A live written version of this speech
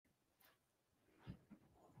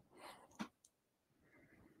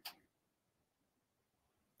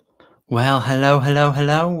Well, hello, hello,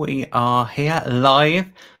 hello. We are here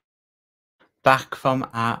live back from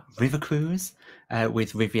our river cruise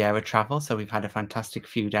with Riviera Travel. So we've had a fantastic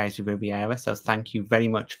few days with Riviera. So thank you very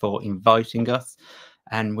much for inviting us.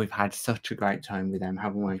 And we've had such a great time with them,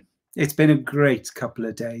 haven't we? It's been a great couple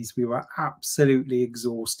of days. We were absolutely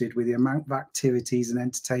exhausted with the amount of activities and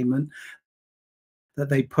entertainment that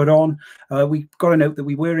they put on. We got a note that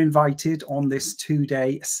we were invited on this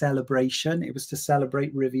 2-day celebration. It was to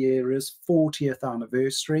celebrate Riviera's 40th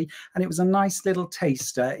anniversary, and it was a nice little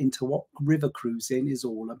taster into what river cruising is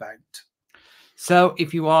all about. So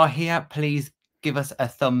if you are here, please give us a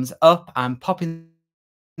thumbs up and pop in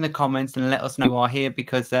the comments and let us know you are here,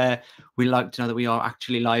 because we like to know that we are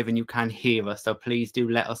actually live and you can hear us. So please do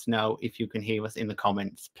let us know if you can hear us in the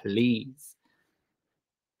comments, please.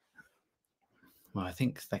 Well, I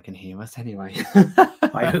think they can hear us anyway.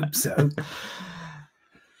 I hope so.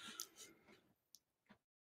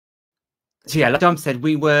 So yeah, like Dom said,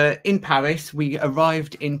 we were in Paris. We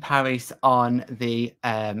arrived in Paris on the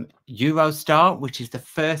Eurostar, which is the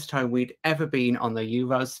first time we'd ever been on the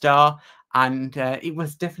Eurostar. And it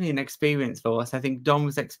was definitely an experience for us. I think Dom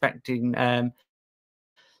was expecting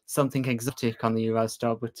something exotic on the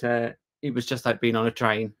Eurostar, but it was just like being on a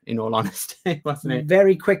train, in all honesty, wasn't it?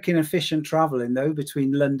 Very quick and efficient traveling, though,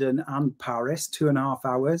 between London and Paris, 2.5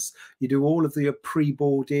 hours. You do all of the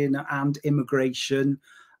pre-boarding and immigration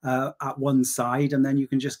at one side, and then you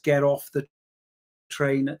can just get off the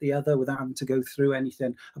train at the other without having to go through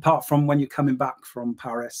anything. Apart from when you're coming back from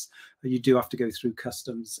Paris, you do have to go through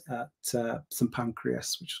customs at St.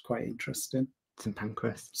 Pancras, which is quite interesting. St.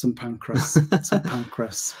 Pancras. St. Pancras. St.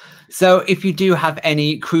 Pancras. So if you do have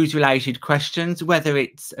any cruise related questions, whether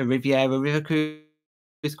it's a Riviera River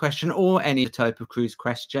Cruise question or any type of cruise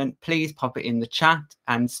question, please pop it in the chat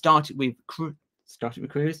and start it with cruise.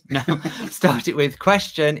 No, start it with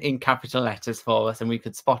question in capital letters for us, and we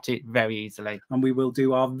could spot it very easily. And we will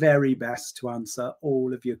do our very best to answer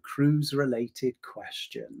all of your cruise related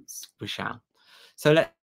questions. We shall. So let's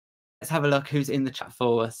have a look who's in the chat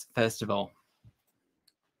for us first of all.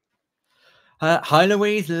 Hi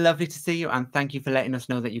Louise, lovely to see you, and thank you for letting us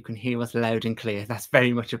know that you can hear us loud and clear. That's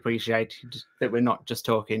very much appreciated, that we're not just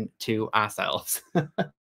talking to ourselves.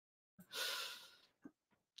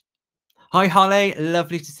 Hi Holly,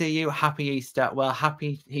 lovely to see you. Happy Easter. Well,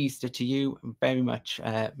 happy Easter to you very much.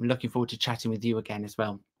 Looking forward to chatting with you again as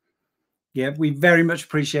well. Yeah, we very much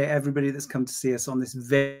appreciate everybody that's come to see us on this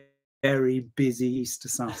very, very busy Easter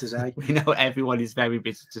Saturday. We know everyone is very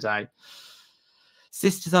busy today.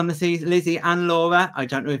 Sisters on the Seas, Lizzie and Laura. I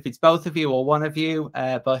don't know if it's both of you or one of you,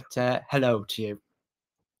 but hello to you.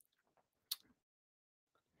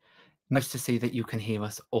 Nice to see that you can hear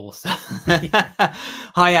us also.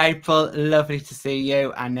 Hi, April. Lovely to see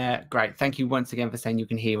you. And great. Thank you once again for saying you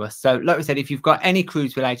can hear us. So like we said, if you've got any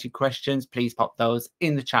cruise related questions, please pop those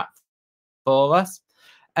in the chat for us.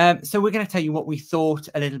 So we're going to tell you what we thought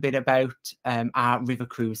a little bit about our river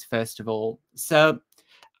cruise, first of all. So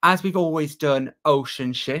as we've always done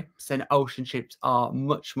ocean ships, and ocean ships are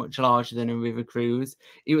much, much larger than a river cruise,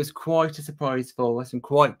 it was quite a surprise for us and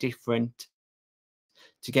quite different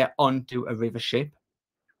to get onto a river ship.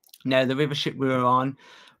 Now, the river ship we were on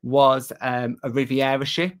was a Riviera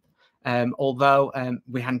ship, although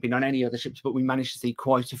we hadn't been on any other ships, but we managed to see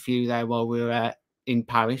quite a few there while we were in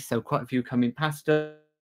Paris. So quite a few coming past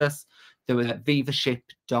us. There was a Viva ship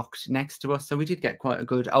docked next to us. So we did get quite a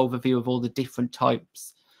good overview of all the different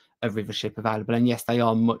types of river ship available. And yes, they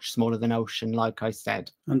are much smaller than ocean, like I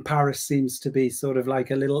said. And Paris seems to be sort of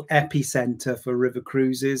like a little epicenter for river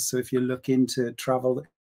cruises. So if you're looking to travel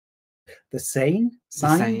the Seine,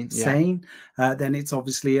 then it's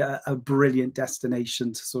obviously a brilliant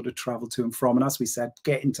destination to sort of travel to and from. And as we said,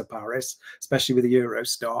 get into Paris, especially with the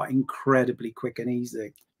Eurostar, incredibly quick and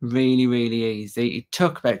easy. Really, really easy. It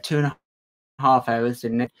took about 2.5 hours,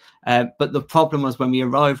 didn't it? But the problem was when we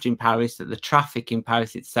arrived in Paris that the traffic in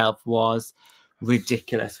Paris itself was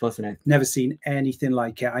ridiculous, wasn't it? Never seen anything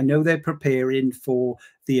like it. I know they're preparing for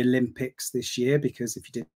the Olympics this year, because if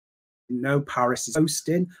you didn't know, Paris is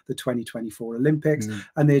hosting the 2024 Olympics,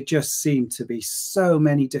 and there just seem to be so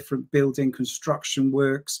many different building construction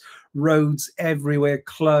works, roads everywhere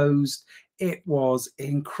closed. It was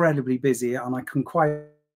incredibly busy, and I can quite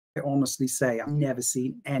honestly say I've never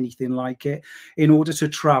seen anything like it. In order to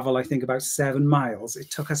travel, I think about 7 miles,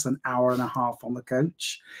 it took us an hour and a half on the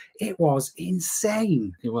coach. It was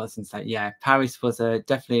insane. It was insane. Yeah, Paris was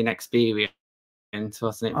definitely an experience,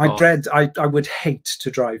 wasn't it? I would hate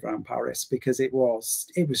to drive around Paris, because it was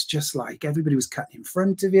just like everybody was cutting in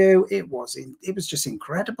front of you. It was just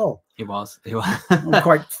incredible. It was. I'm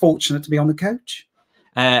quite fortunate to be on the coach.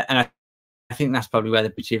 And I think that's probably where the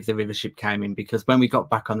beauty of the river ship came in, because when we got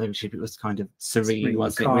back on the river ship, it was kind of serene,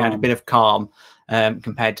 wasn't it? We had a bit of calm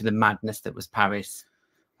compared to the madness that was Paris.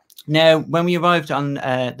 Now, when we arrived on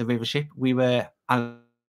the river ship, we were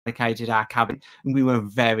allocated our cabin, and we were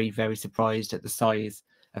very, very surprised at the size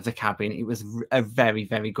of the cabin. It was a very,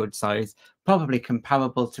 very good size, probably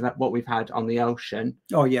comparable to what we've had on the ocean.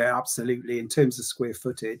 Oh yeah, absolutely. In terms of square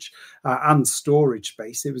footage and storage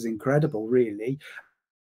space, it was incredible, really.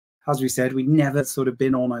 As we said, we'd never sort of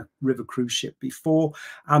been on a river cruise ship before,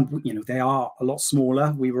 and you know, they are a lot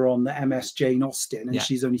smaller. We were on the MS Jane Austen, and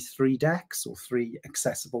she's only 3 decks, or 3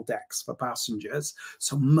 accessible decks for passengers,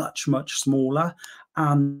 so much, much smaller.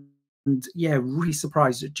 And yeah, really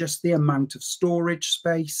surprised at just the amount of storage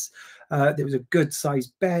space. There was a good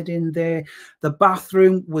sized bed in there. The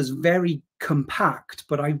bathroom was very compact,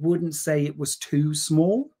 but I wouldn't say it was too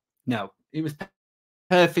small. No, it was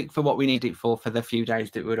perfect for what we needed it for the few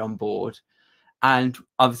days that we were on board. And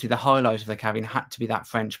obviously the highlight of the cabin had to be that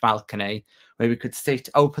French balcony, where we could sit,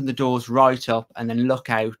 open the doors right up, and then look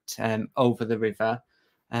out over the river.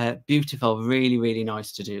 Beautiful, really, really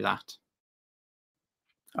nice to do that.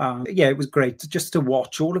 Yeah, it was great just to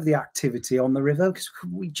watch all of the activity on the river, because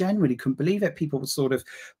we genuinely couldn't believe it. People were sort of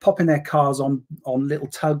popping their cars on little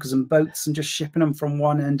tugs and boats and just shipping them from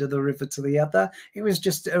one end of the river to the other. It was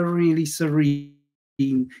just a really serene,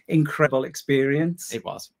 incredible experience. It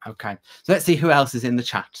was. Okay, so let's see who else is in the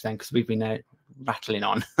chat then, because we've been rattling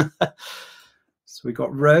on. So we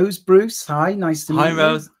got Rose Bruce. Hi, nice to meet you. Hi,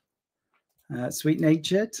 Rose. Sweet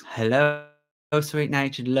Natured. Hello. Sweet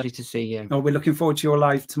Natured, lovely to see you. Oh, we're looking forward to your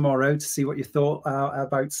live tomorrow to see what you thought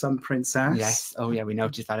about Sun Princess. Yes. Oh, yeah, we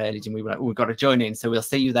noticed that early, didn't we? We've got to join in, so we'll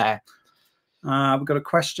see you there. We've got a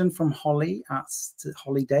question from Holly at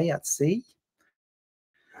Holiday at Sea.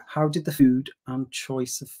 How did the food and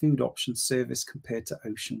choice of food options service compared to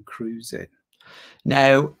ocean cruising?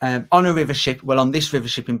 Now, on a river ship, well, on this river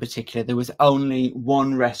ship in particular, there was only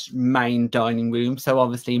one main dining room, so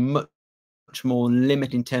obviously much more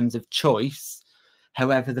limited in terms of choice.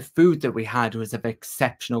 However, the food that we had was of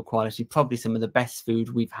exceptional quality, probably some of the best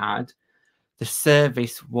food we've had. The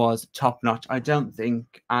service was top notch. I don't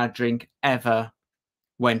think our drink ever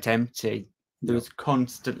went empty. There was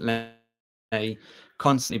constantly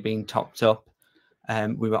being topped up.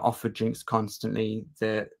 We were offered drinks constantly.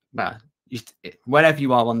 Wherever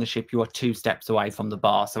you are on the ship, you are 2 steps away from the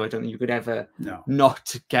bar, so I don't think you could ever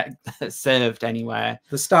not get served anywhere.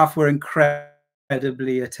 The staff were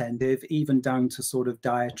incredibly attentive, even down to sort of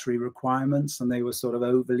dietary requirements, and they were sort of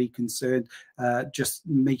overly concerned, just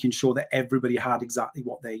making sure that everybody had exactly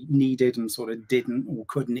what they needed and sort of didn't or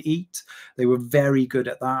couldn't eat. They were very good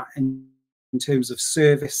at that. And in terms of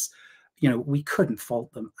service, you know, we couldn't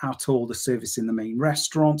fault them at all. The service in the main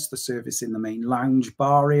restaurants, the service in the main lounge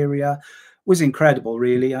bar area was incredible,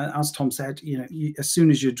 really. As Tom said, you know, as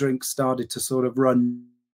soon as your drink started to sort of run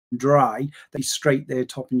dry, they straight there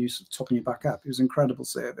topping you back up. It was incredible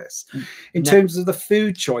service. In terms of the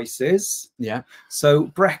food choices, so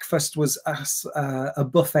breakfast was a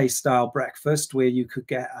buffet style breakfast where you could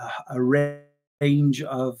get a range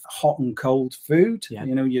of hot and cold food,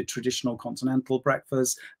 you know, your traditional continental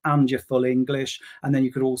breakfast and your full English, and then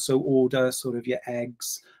you could also order sort of your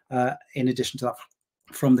eggs in addition to that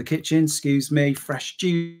from the kitchen, fresh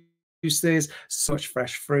juices, such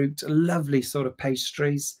fresh fruit, lovely sort of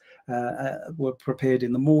pastries were prepared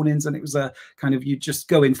in the mornings. And it was a kind of, you just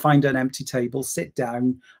go in, find an empty table, sit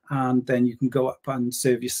down, and then you can go up and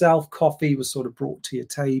serve yourself. Coffee was sort of brought to your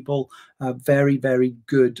table. Very, very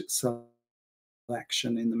good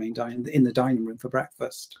selection in the dining room for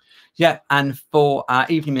breakfast. Yeah, and for our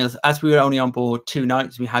evening meals, as we were only on board 2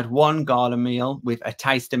 nights, we had 1 gala meal with a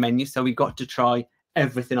taster menu, so we got to try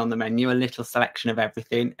everything on the menu, a little selection of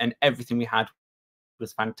everything, and everything we had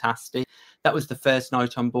was fantastic. That was the first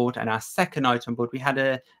night on board. And our second night on board, we had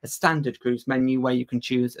a standard cruise menu where you can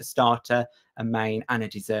choose a starter, a main, and a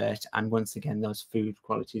dessert. And once again, those food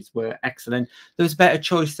qualities were excellent. There was a better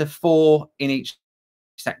choice of 4 in each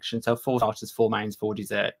section, so 4 starters, 4 mains, 4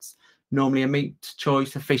 desserts. Normally a meat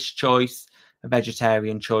choice, a fish choice, a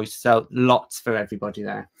vegetarian choice, so lots for everybody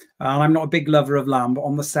there. I'm not a big lover of lamb, but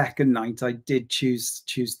on the second night I did choose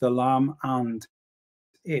the lamb, and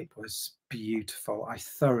it was beautiful. I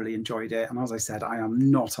thoroughly enjoyed it, and as I said, I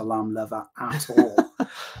am not a lamb lover at all.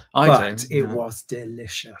 But it was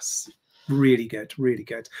delicious. Really good, really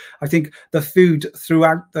good. I think the food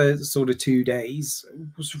throughout the sort of 2 days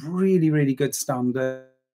was really, really good standard.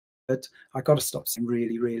 I got to stop saying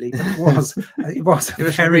really, but it was it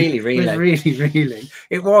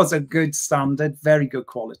was a good standard, very good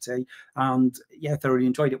quality, and yeah, thoroughly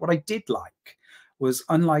enjoyed it. What I did like was,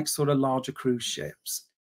 unlike sort of larger cruise ships,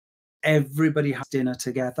 everybody has dinner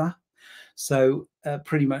together. So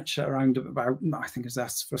pretty much around about, I think it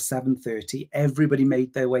was for 7:30, everybody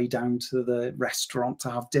made their way down to the restaurant to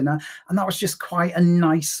have dinner. And that was just quite a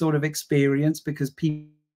nice sort of experience, because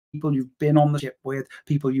people you've been on the ship with,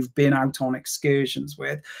 people you've been out on excursions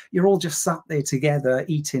with, you're all just sat there together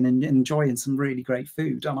eating and enjoying some really great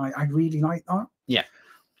food. And I really like that. Yeah.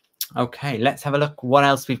 Okay, let's have a look what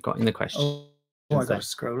else we've got in the question. Oh, I got a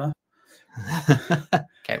scroller.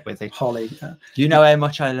 Get with it, Holly. You know how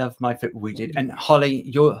much I love my foot. We did. And Holly,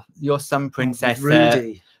 your Sun Princess,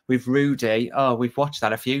 Rudy. With Rudy. Oh, we've watched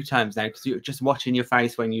that a few times now, because you're just watching your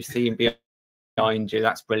face when you see him behind you.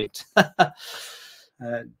 That's brilliant.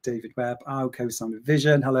 David Webb, our co-sign with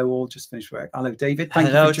Vision. Hello all, just finished work. Hello David. Thank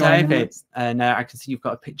Hello you for joining David. us. And I can see you've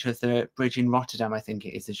got a picture of the bridge in Rotterdam, I think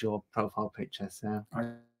it is, as your profile picture. So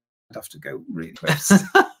I'd have to go really close.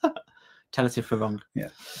 Tell us if we're wrong. Yeah.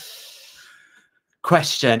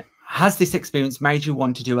 Question: has this experience made you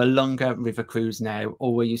want to do a longer river cruise now,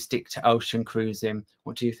 or will you stick to ocean cruising?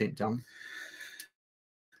 What do you think, Dom?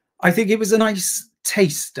 I think it was a nice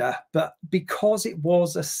taster, but because it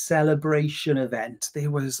was a celebration event,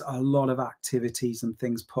 there was a lot of activities and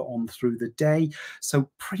things put on through the day. So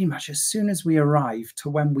pretty much as soon as we arrived to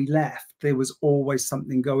when we left, there was always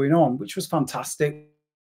something going on, which was fantastic.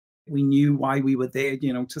 We knew why we were there,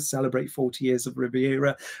 you know, to celebrate 40 years of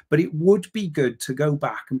Riviera, but it would be good to go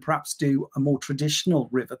back and perhaps do a more traditional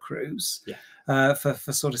river cruise. Yeah.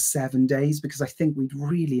 For sort of 7 days, because I think we'd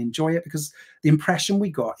really enjoy it, because the impression we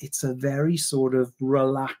got, it's a very sort of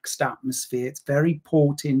relaxed atmosphere. It's very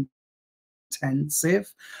port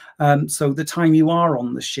intensive. So the time you are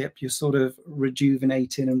on the ship, you're sort of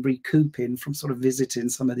rejuvenating and recouping from sort of visiting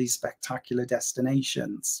some of these spectacular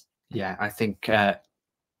destinations. Yeah, I think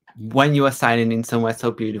when you are sailing in somewhere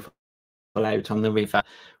so beautiful out on the river,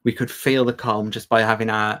 we could feel the calm just by having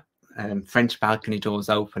our French balcony doors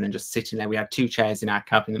open and just sitting there. We had 2 chairs in our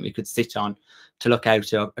cabin that we could sit on to look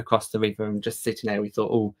out across the river, and just sitting there, we thought,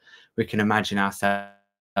 oh, we can imagine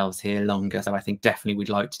ourselves here longer. So I think definitely we'd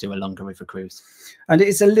like to do a longer river cruise. And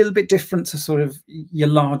it's a little bit different to sort of your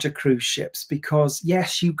larger cruise ships, because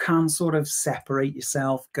yes, you can sort of separate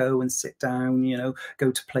yourself, go and sit down, you know,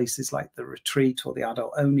 go to places like the retreat or the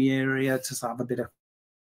adult only area to have a bit of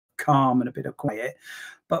calm and a bit of quiet.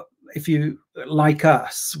 But if you, like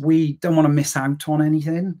us, we don't want to miss out on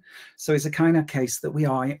anything. So it's a kind of case that we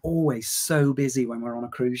are always so busy when we're on a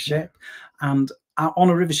cruise ship. And on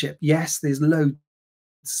a river ship, yes, there's loads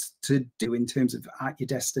to do in terms of at your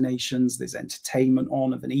destinations. There's entertainment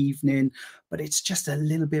on of an evening, but it's just a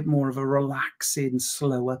little bit more of a relaxing,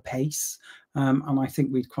 slower pace. And I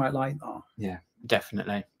think we'd quite like that. Yeah,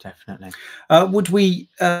 definitely. Would we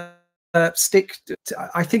stick to,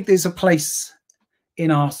 I think there's a place in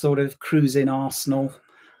our sort of cruising arsenal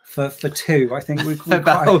for 2. I think we're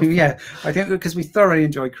quite, yeah, I think because we thoroughly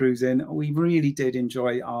enjoy cruising, we really did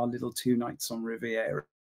enjoy our little 2 nights on Riviera.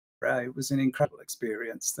 It was an incredible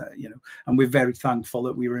experience, that, you know, and we're very thankful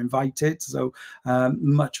that we were invited. So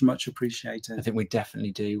much appreciated. I think we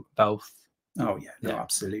definitely do both. Oh yeah, no,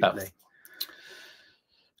 absolutely. Both.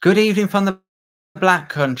 Good evening from the Black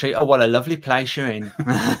Country. Oh, what a lovely place you're in.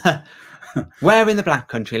 Where in the Black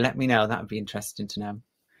Country? Let me know. That would be interesting to know.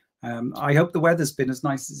 I hope the weather's been as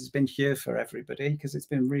nice as it's been here for everybody, because it's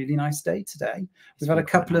been a really nice day today. We've had a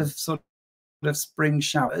couple of sort of spring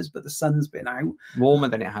showers, but the sun's been out. Warmer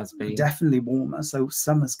than it has been. Definitely warmer. So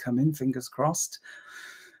summer's coming, fingers crossed.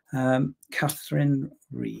 Catherine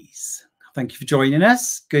Rees, thank you for joining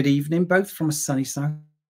us. Good evening, both from a sunny South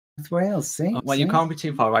Wales. Well, you can't be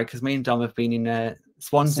too far away, because me and Dom have been in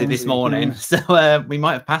Swansea this morning, yeah. So we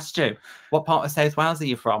might have passed you. What part of South Wales are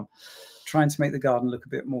you from? Trying to make the garden look a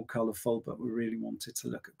bit more colourful, but we really wanted to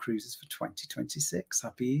look at cruises for 2026.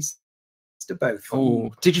 Happy Easter both.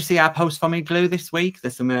 Oh, did you see our post from Igloo this week?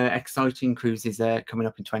 There's some exciting cruises coming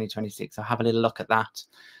up in 2026. So have a little look at that.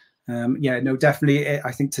 Yeah, no, definitely.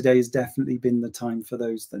 I think today has definitely been the time for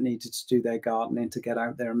those that needed to do their gardening to get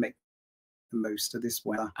out there and make the most of this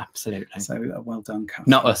weather. Absolutely. So well done, Catherine.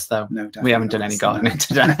 Not us though. No, we haven't done any gardening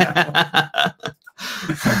today.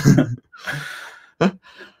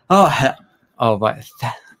 Oh, right.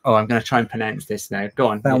 Oh, I'm going to try and pronounce this now. Go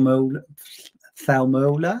on. Thelmola.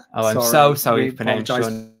 Oh, I'm so sorry for pronouncing your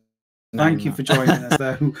name. Thank you for joining us,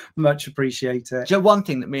 though. Much appreciated. You know, one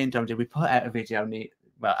thing that me and Dom did, we put out a video,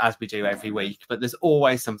 well, as we do every week, but there's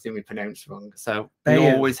always something we pronounce wrong. So we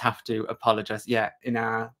always have to apologise. Yeah,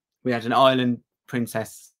 we had an island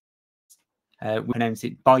princess. We pronounced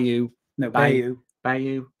it Bayou. No, Bayou.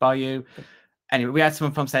 Bayou. Anyway, we had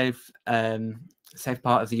someone from safe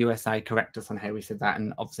part of the USA correct us on how we said that,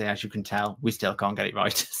 and obviously, as you can tell, we still can't get it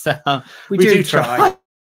right. So we do try.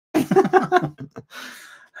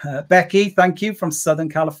 Becky, thank you, from Southern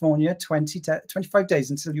California. 25 days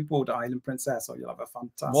until you board Island Princess. Oh, you'll have a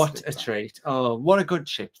fantastic What a time. treat. Oh, what a good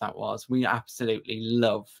ship that was. We absolutely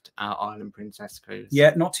loved our Island Princess cruise.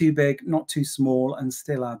 Yeah, not too big, not too small, and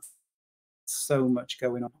still had so much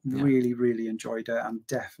going on. Yeah. Really enjoyed it, and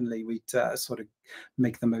definitely we'd sort of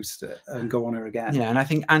make the most of it and go on her again. Yeah, and I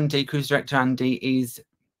think Andy, cruise director Andy, is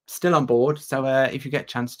still on board. So if you get a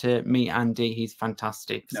chance to meet Andy, he's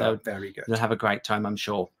fantastic. So very good. You'll have a great time, I'm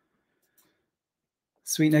sure.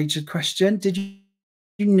 Sweet natured question. Did you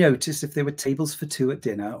notice if there were tables for two at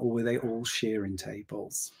dinner, or were they all sharing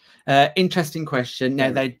tables? Interesting question.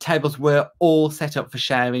 Now, the tables were all set up for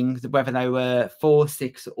sharing, whether they were 4,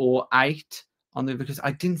 6 or 8 on the, because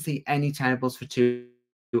I didn't see any tables for 2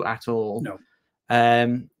 at all. No.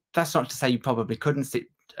 That's not to say you probably couldn't sit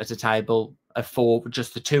at a table of 4,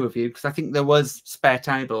 just the 2 of you, because I think there was spare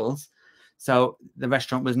tables. So the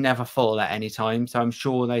restaurant was never full at any time. So I'm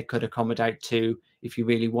sure they could accommodate 2 if you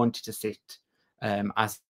really wanted to sit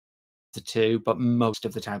as the 2, but most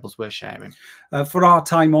of the tables were sharing. For our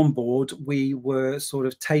time on board, we were sort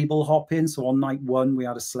of table hopping. So on night 1, we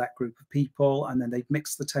had a select group of people, and then they'd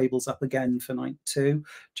mix the tables up again for night 2,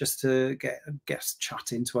 just to get guests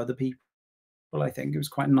chatting to other people. I think it was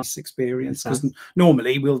quite a nice experience, because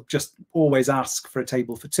normally we'll just always ask for a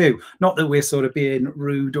table for 2. Not that we're sort of being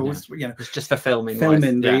rude, or you know, it's just for filming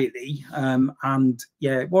really. And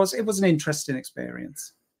yeah, it was an interesting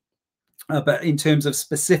experience. But in terms of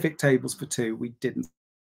specific tables for 2, we didn't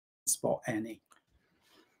spot any.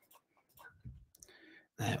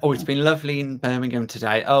 Oh, it's been lovely in Birmingham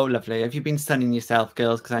today. Oh, lovely. Have you been sunning yourself,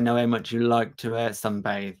 girls? Because I know how much you like to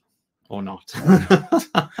sunbathe. Or not.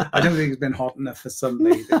 I don't think it's been hot enough for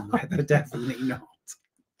sunbathing weather. Definitely not.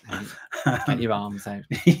 Get your arms out.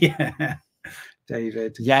 Yeah,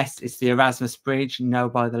 David. Yes, it's the Erasmus Bridge, known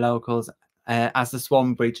by the locals as the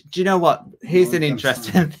Swan Bridge. Do you know what? Here's an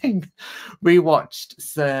interesting thing. We watched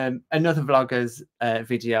another vlogger's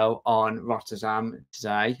video on Rotterdam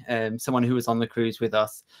today. Someone who was on the cruise with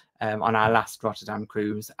us on our last Rotterdam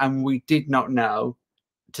cruise, and we did not know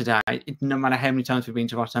today, no matter how many times we've been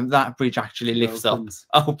to Rotterdam, that bridge actually lifts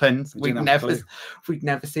opens. We've never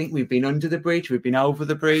seen. We've been under the bridge, we've been over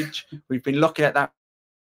the bridge, we've been looking at that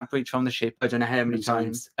bridge from the ship I don't know how many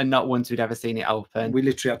times, and not once we'd ever seen it open. We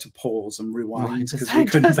literally had to pause and rewind because we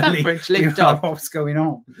couldn't believe what was going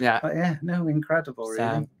on. Yeah, but yeah, no, incredible, really.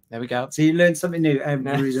 So, there we go. So you learn something new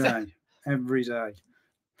every day. Every day.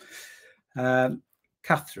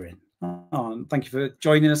 Catherine. Oh, thank you for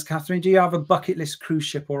joining us, Catherine. Do you have a bucket list cruise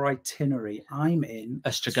ship or itinerary? I'm in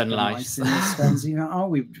Ustragunlice. Swansea. Oh,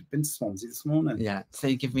 we've been to Swansea this morning. Yeah. So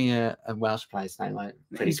you give me a Welsh place name, like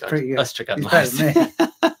pretty good. Ustragunlice.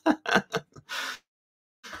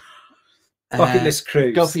 Bucket list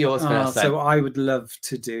cruise. Go for yours first. So I would love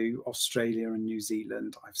to do Australia and New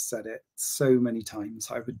Zealand. I've said it so many times.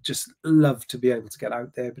 I would just love to be able to get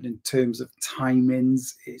out there, but in terms of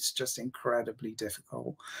timings, it's just incredibly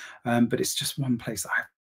difficult. But it's just one place I've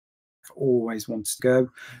always wanted to go.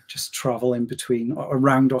 Just travel in between,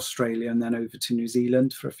 around Australia and then over to New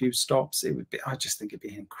Zealand for a few stops. It would be, I just think it'd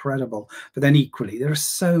be incredible. But then equally, there are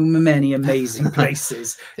so many amazing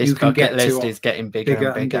places you can get to. This list is getting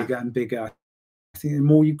bigger and bigger. I think the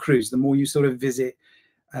more you cruise, the more you sort of visit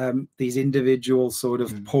these individual sort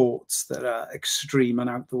of ports that are extreme and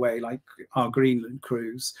out the way, like our Greenland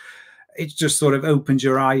cruise. It just sort of opens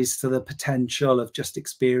your eyes to the potential of just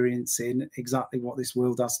experiencing exactly what this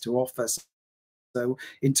world has to offer. So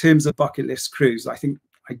in terms of bucket list cruise, I think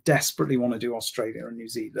I desperately want to do Australia and New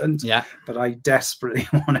Zealand. Yeah. But I desperately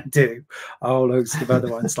want to do a whole host of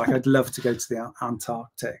other ones. Like I'd love to go to the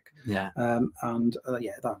Antarctic. Yeah.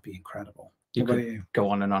 Yeah, that'd be incredible. You could go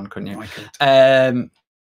on and on, couldn't you? I could.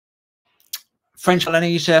 French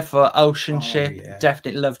Polynesia for ocean ship. Yeah.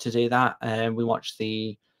 Definitely love to do that. We watched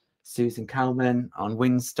the Susan Calman on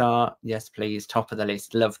Windstar. Yes, please. Top of the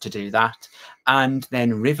list. Love to do that. And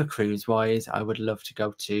then river cruise wise, I would love to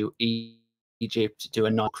go to Egypt, do a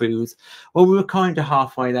night cruise. Well, we were kind of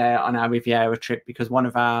halfway there on our Riviera trip because one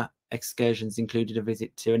of our excursions included a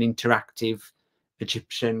visit to an interactive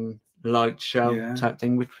Egyptian light show type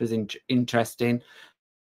thing, which was interesting.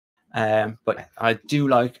 But I do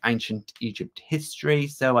like ancient Egypt history,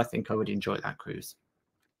 so I think I would enjoy that cruise.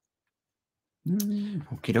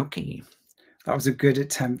 Okie dokie. That was a good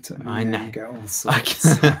attempt. I know.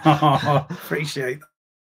 Appreciate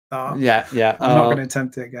that. Yeah. I'm not going to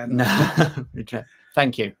attempt it again. No.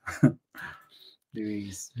 Thank you.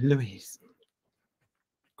 Louise.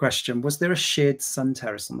 Question: was there a shared sun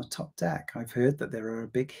terrace on the top deck? I've heard that there are a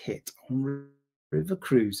big hit on river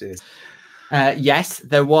cruises. Yes,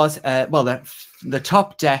 there was. Well, the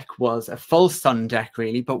top deck was a full sun deck,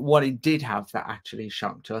 really. But what it did have that actually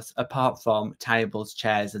shocked us, apart from tables,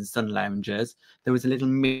 chairs, and sun loungers, there was a little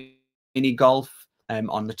mini golf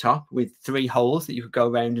on the top with 3 holes that you could go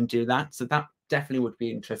around and do that. So that definitely would be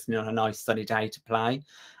interesting on a nice sunny day to play.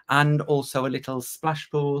 And also a little splash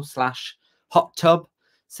pool / hot tub.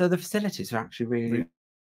 So the facilities are actually really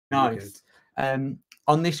nice.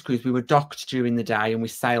 On this cruise, we were docked during the day and we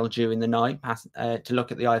sailed during the night to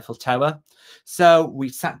look at the Eiffel Tower. So we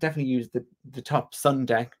definitely used the top sun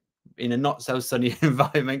deck in a not so sunny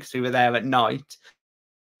environment because we were there at night.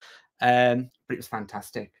 But it was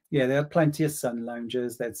fantastic. Yeah, they had plenty of sun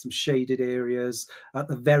loungers. They had some shaded areas. At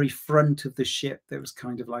the very front of the ship, there was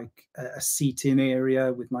kind of like a seating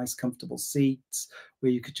area with nice, comfortable seats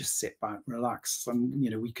where you could just sit back, relax. And, you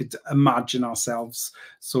know, we could imagine ourselves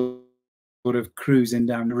sort of cruising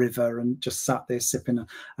down the river and just sat there sipping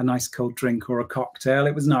a nice cold drink or a cocktail.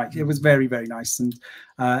 It was nice. It was very, very nice. And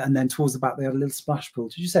then towards the back, they had a little splash pool.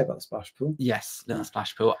 Did you say about the splash pool? Yes, little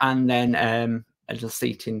splash pool. And then a little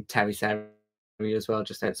seating terrace area as well,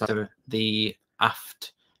 just outside of the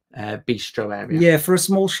aft bistro area. Yeah, for a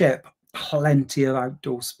small ship, plenty of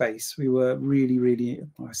outdoor space. We were really, really,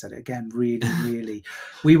 I said it again, really,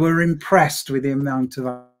 we were impressed with the amount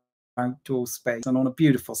of outdoor space. And on a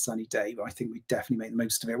beautiful sunny day, I think we definitely made the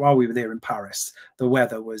most of it. While we were there in Paris, the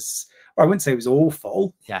weather was, well, I wouldn't say it was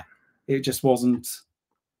awful. Yeah. It just wasn't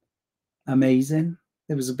amazing.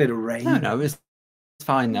 There was a bit of rain. No, it was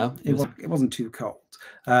fine though. It wasn't too cold,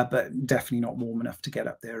 but definitely not warm enough to get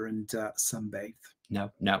up there and sunbathe.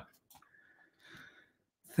 No.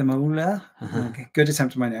 Thimola, okay, good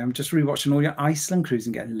attempt at my name. I'm just rewatching all your Iceland cruise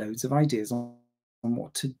and getting loads of ideas on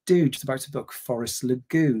what to do. Just about to book Forest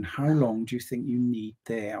Lagoon. How long do you think you need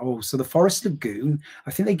there? Oh, so the Forest Lagoon,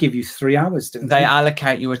 I think they give you 3 hours, don't they? They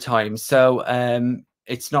allocate you a time. So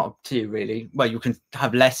it's not up to you really. Well, you can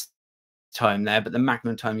have less time there, but the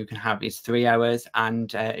maximum time you can have is 3 hours,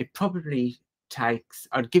 and it probably takes,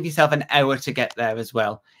 I'd give yourself an hour to get there as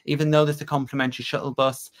well, even though there's a complimentary shuttle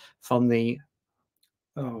bus from the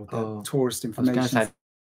tourist information. I was going to say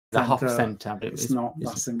the Hop Centre, but it's not.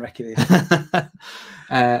 That's in Reykjavik.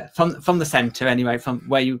 From the centre anyway, from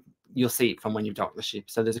where you'll see it from when you dock the ship.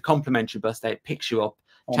 So there's a complimentary bus there. It picks you up,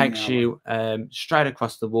 takes you straight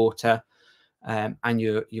across the water, and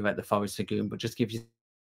you're at the Forest Lagoon. But just give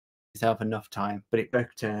yourself enough time. But it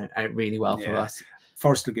worked out really well for us.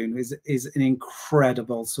 Forest Lagoon is an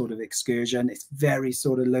incredible sort of excursion. It's very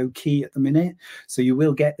sort of low key at the minute. So you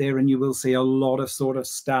will get there and you will see a lot of sort of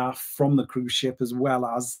staff from the cruise ship, as well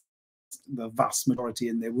as the vast majority,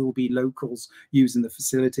 and there will be locals using the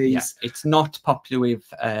facilities. Yeah, it's not popular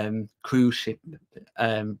with cruise ship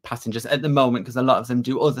passengers at the moment because a lot of them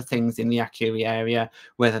do other things in the Akiri area,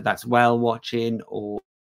 whether that's whale watching or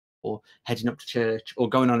heading up to church or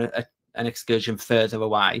going on an excursion further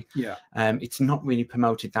away. Yeah, it's not really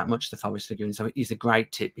promoted that much, the Forest Lagoon, so it is a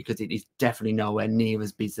great tip because it is definitely nowhere near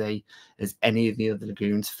as busy as any of the other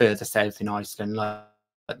lagoons further south in Iceland, like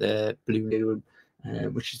the Blue Lagoon,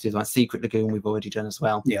 which is the Secret Lagoon we've already done as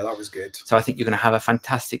well. Yeah, that was good. So I think you're going to have a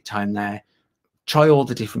fantastic time there. Try all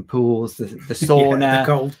the different pools, the sauna, the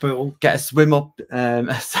cold pool, get a swim up,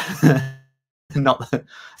 not the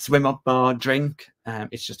swim up bar, drink.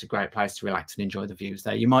 It's just a great place to relax and enjoy the views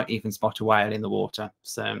there. You might even spot a whale in the water,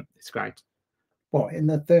 so it's great. What, in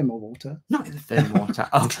the thermal water? Not in the thermal water.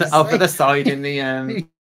 Over the side in the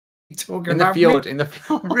fjord. In the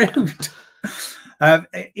fjord.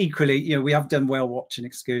 Equally, you know, we have done whale watching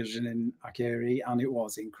excursion in Akiri, and it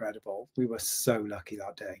was incredible. We were so lucky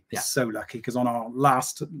that day. Yeah. So lucky, because on our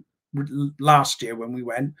last year when we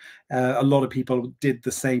went, a lot of people did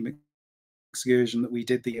the same excursion that we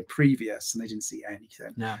did the year previous, and they didn't see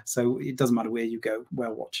anything. No. So it doesn't matter where you go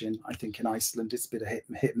whale watching. I think in Iceland it's a bit of hit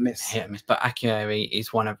and miss. Hit and miss. But Akiri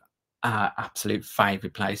is one of our absolute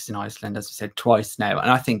favourite places in Iceland, as I said twice now,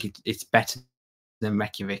 and I think it's better than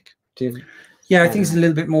Reykjavik. Yeah, I think it's a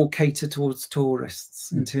little bit more catered towards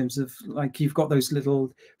tourists in terms of, like, you've got those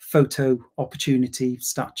little photo opportunity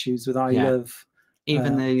statues with I love.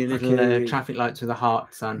 Even the little traffic lights with the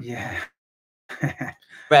hearts on. Yeah.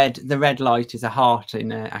 The red light is a heart in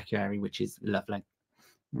Akiri, which is lovely.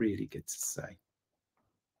 Really good to say.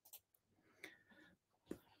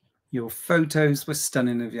 Your photos were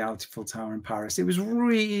stunning of the Eiffel Tower in Paris. It was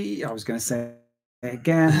really, I was going to say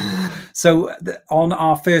again. So on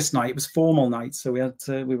our first night, it was formal night, so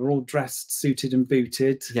we were all dressed, suited and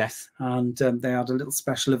booted. Yes. And they had a little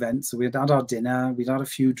special event, so we had our dinner, we'd had a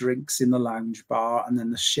few drinks in the lounge bar, and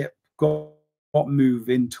then the ship got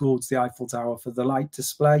moving towards the Eiffel Tower for the light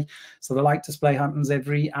display. So the light display happens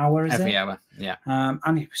every hour, every hour, yeah.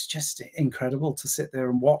 And it was just incredible to sit there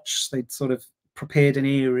and watch. They'd sort of prepared an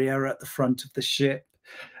area at the front of the ship,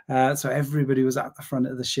 so everybody was at the front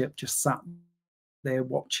of the ship, just sat there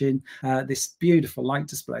watching this beautiful light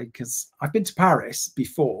display. Because I've been to Paris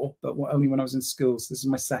before, but only when I was in school, so this is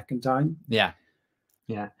my second time. Yeah,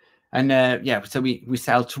 yeah. And yeah, so we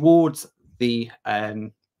sailed towards the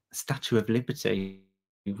Statue of Liberty,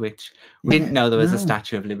 which we didn't know there was a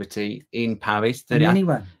Statue of Liberty in Paris. A mini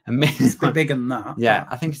one. It's a bit bigger than that. Yeah,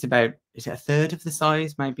 I think it's about, is it a third of the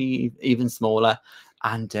size, maybe even smaller?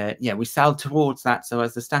 And yeah, we sailed towards that. So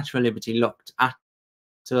as the Statue of Liberty looked at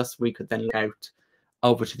us, we could then look out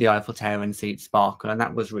over to the Eiffel Tower and see it sparkle, and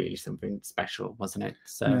that was really something special, wasn't it?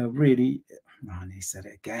 So no, really, he said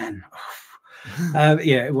it again.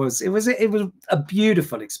 Yeah, it was a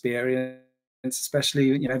beautiful experience. Especially,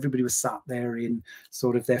 you know, everybody was sat there in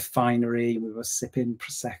sort of their finery. We were sipping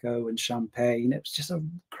prosecco and champagne. It was just a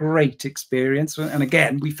great experience, and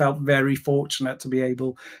again, we felt very fortunate to be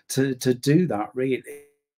able to do that. Really,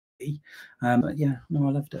 but yeah, no,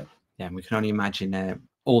 I loved it. Yeah, and we can only imagine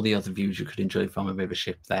all the other views you could enjoy from a river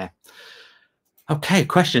ship there. Okay,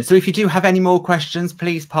 questions. So if you do have any more questions,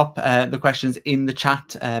 please pop the questions in the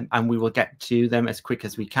chat, and we will get to them as quick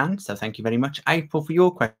as we can. So thank you very much, April, for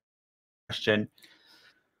your question.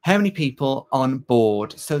 How many people on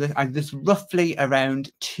board? So there's roughly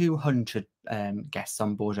around 200 guests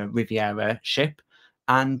on board a Riviera ship,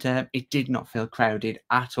 and it did not feel crowded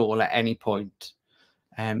at all at any point.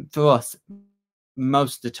 For us,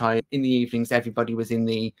 most of the time in the evenings, everybody was in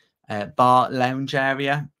the bar lounge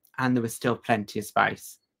area, and there was still plenty of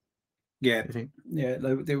space. Yeah, yeah,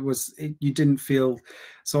 there was. You didn't feel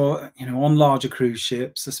so, you know, on larger cruise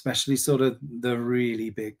ships, especially sort of the really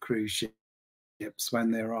big cruise ships, when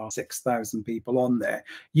there are 6,000 people on there,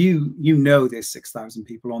 you know there's 6,000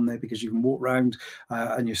 people on there, because you can walk around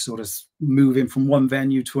and you're sort of moving from one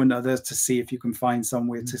venue to another to see if you can find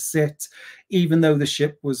somewhere to sit. Even though the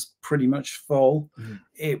ship was pretty much full,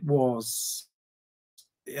 it was,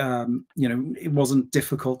 you know, it wasn't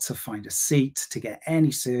difficult to find a seat, to get any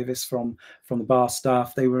service from the bar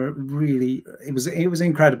staff. They were really, it was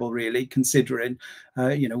incredible, really, considering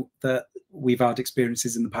you know, that we've had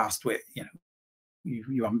experiences in the past where, you know,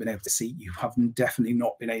 you haven't been able to see, you haven't definitely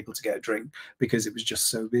not been able to get a drink because it was just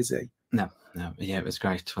so busy. No, yeah, it was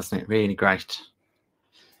great, wasn't it? Really great.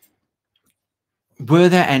 Were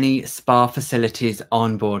there any spa facilities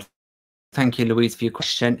on board? Thank you, Louise, for your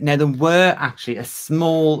question. Now, there were actually a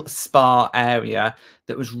small spa area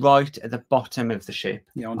that was right at the bottom of the ship,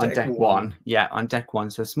 on deck one. Yeah, on deck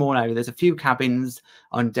one. So a small area. There's a few cabins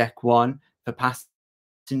on deck one for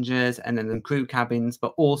passengers, and then the crew cabins,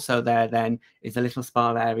 but also there then is a little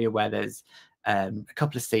spa area where there's a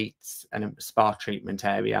couple of seats and a spa treatment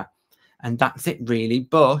area, and that's it really.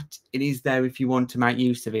 But it is there if you want to make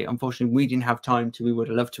use of it. Unfortunately, we didn't have time to. We would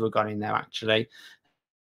have loved to have gone in there actually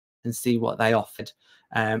and see what they offered,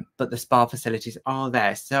 but the spa facilities are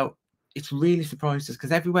there. So it's really surprised us,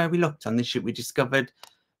 because everywhere we looked on this ship we discovered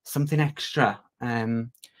something extra.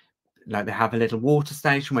 Like they have a little water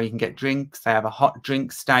station where you can get drinks. They have a hot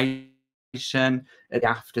drink station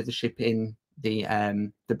after the ship in the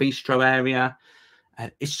bistro area.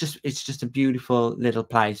 It's just a beautiful little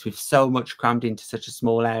place with so much crammed into such a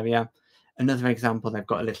small area. Another example, they've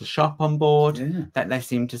got a little shop on board that they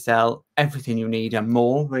seem to sell everything you need and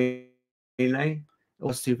more, really.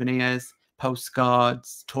 All souvenirs,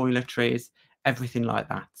 postcards, toiletries, everything like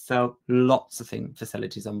that. So lots of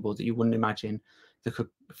facilities on board that you wouldn't imagine that could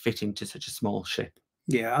fit into such a small ship.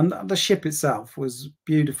 Yeah, and the ship itself was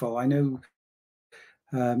beautiful. I know,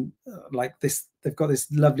 like this, they've got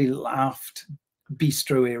this lovely aft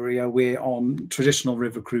bistro area where on traditional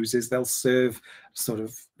river cruises they'll serve sort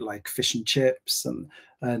of like fish and chips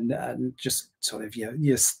and just sort of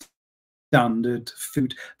your standard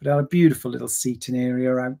food, but had a beautiful little seating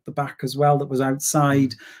area out the back as well that was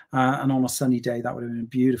outside, and on a sunny day that would have been a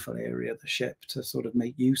beautiful area of the ship to sort of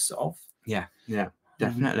make use of. Yeah,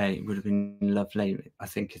 definitely. It would have been lovely. I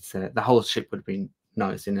think it's the whole ship would have been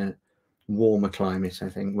nice in a warmer climate, I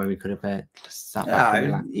think, where we could have just sat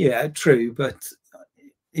back. Yeah, true, but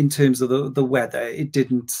in terms of the weather, it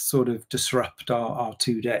didn't sort of disrupt our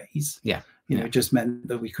 2 days. Yeah, you know, it just meant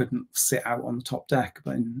that we couldn't sit out on the top deck,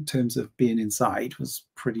 but in terms of being inside was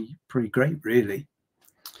pretty great, really.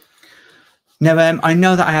 Now, I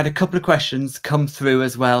know that I had a couple of questions come through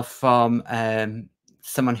as well from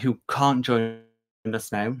someone who can't join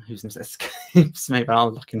us now, whose name escapes me, but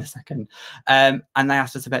I'll look in a second. And they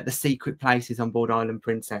asked us about the secret places on board Island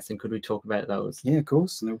Princess, and could we talk about those? Yeah, of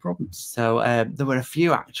course, no problem. So there were a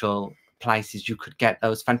few actual places you could get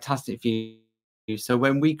those fantastic views. So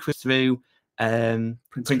when we cruised through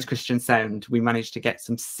Prince Christian Sound, we managed to get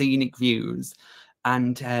some scenic views.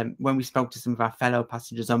 And when we spoke to some of our fellow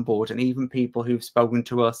passengers on board, and even people who've spoken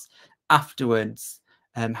to us afterwards,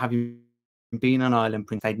 having been on Island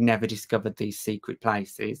Prince, they'd never discovered these secret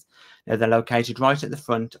places. Now, they're located right at the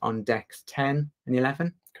front on decks 10 and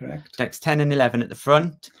 11. Correct. Decks 10 and 11 at the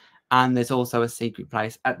front. And there's also a secret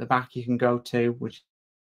place at the back you can go to, which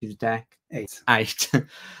is deck 8.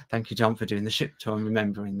 Thank you, John, for doing the ship tour and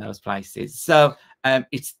remembering those places. So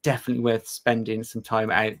it's definitely worth spending some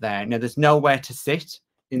time out there. Now, there's nowhere to sit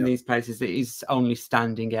in these places. It is only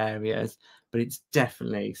standing areas, but it's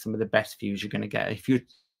definitely some of the best views you're going to get.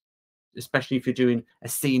 Especially if you're doing a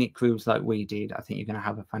scenic cruise like we did, I think you're going to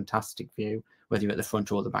have a fantastic view, whether you're at the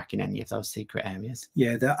front or the back in any of those secret areas.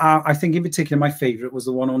 Yeah, I think in particular my favourite was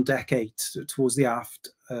the one on deck 8, towards the aft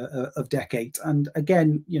of deck 8. And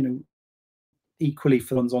again, you know, equally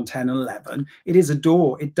for ones on 10 and 11, it is a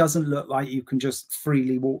door. It doesn't look like you can just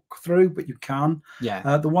freely walk through, but you can.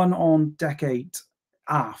 Yeah. The one on deck 8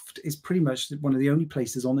 aft is pretty much one of the only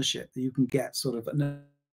places on the ship that you can get sort of an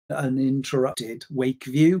uninterrupted wake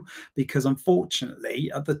view, because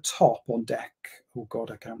unfortunately at the top on deck, oh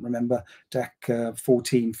god, I can't remember, deck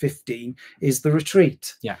 14, 15 is the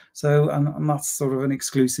retreat. Yeah. So and that's sort of an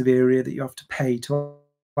exclusive area that you have to pay to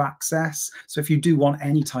access. So if you do want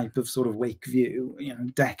any type of sort of wake view, you know,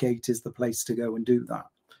 deck 8 is the place to go and do that.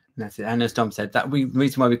 That's it. And as Tom said, that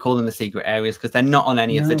reason why we call them the secret areas, because they're not on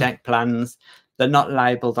any of the deck plans. They're not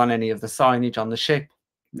labelled on any of the signage on the ship.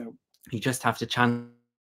 No. You just have to chance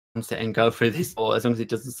it and go through this, or as long as it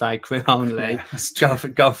doesn't say crew only,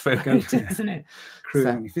 go through it, isn't it? Crew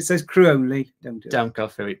only. If it says crew only, don't go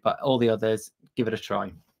through it. But all the others, give it a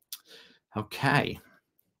try. Okay.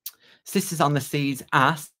 Sisters on the Seas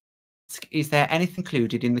ask, is there anything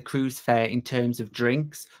included in the cruise fare in terms of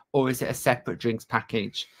drinks, or is it a separate drinks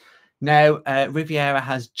package? Now, Riviera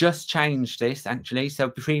has just changed this, actually. So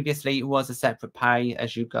previously it was a separate pay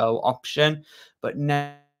as you go option, but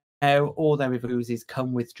now all their river cruises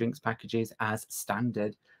come with drinks packages as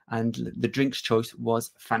standard, and the drinks choice was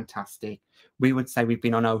fantastic. We would say we've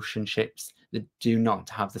been on ocean ships that do not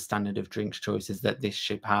have the standard of drinks choices that this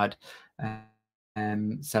ship had.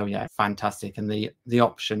 So yeah, fantastic. And the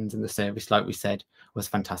options and the service, like we said, was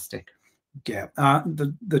fantastic. Yeah,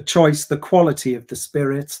 the choice, the quality of the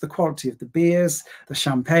spirits, the quality of the beers, the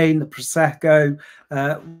champagne, the prosecco,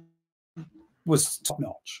 was top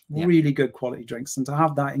notch. Really good quality drinks, and to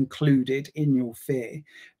have that included in your fare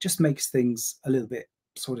just makes things a little bit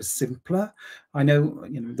sort of simpler. I know,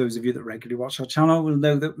 you know, those of you that regularly watch our channel will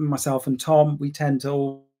know that myself and Tom, we tend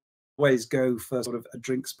to always go for sort of a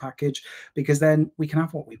drinks package, because then we can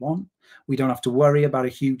have what we want. We don't have to worry about a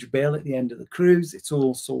huge bill at the end of the cruise. It's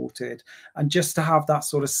all sorted. And just to have that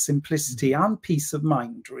sort of simplicity and peace of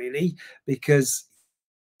mind, really, because,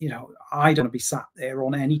 you know, I don't want to be sat there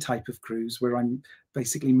on any type of cruise where I'm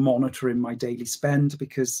basically monitoring my daily spend,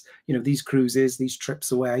 because, you know, these cruises, these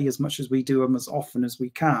trips away, as much as we do them as often as we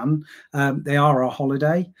can, they are our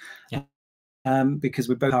holiday. Yeah. Because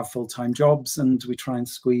we both have full-time jobs and we try and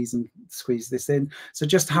squeeze this in. So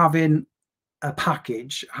just having a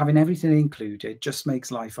package, having everything included, just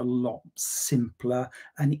makes life a lot simpler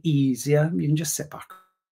and easier. You can just sit back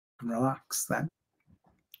and relax then.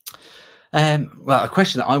 Well, a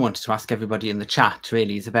question that I wanted to ask everybody in the chat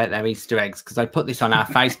really is about their Easter eggs, because I put this on our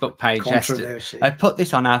Facebook page yesterday. I put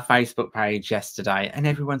this on our Facebook page yesterday, and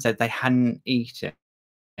everyone said they hadn't eaten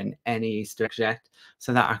any Easter eggs yet.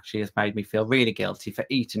 So that actually has made me feel really guilty for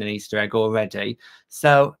eating an Easter egg already.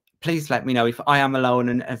 So please let me know if I am alone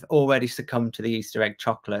and have already succumbed to the Easter egg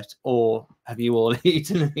chocolate, or have you all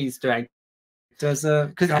eaten an Easter egg? Does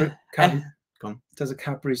a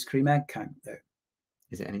Cadbury's cream egg count though?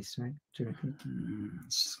 Is it an Easter egg, do you reckon?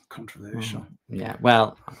 It's controversial. Yeah,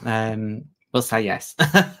 well, we'll say yes,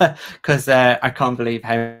 because I can't believe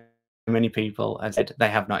how many people have said they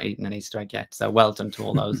have not eaten an Easter egg yet. So well done to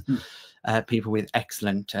all those people with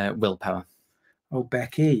excellent willpower. Oh,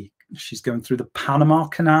 Becky, she's going through the Panama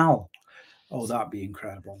Canal. Oh, that'd be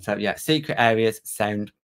incredible. So yeah, secret areas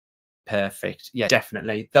sound perfect. Yeah,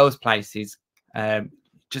 definitely. Those places,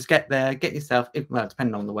 just get there, get yourself, well,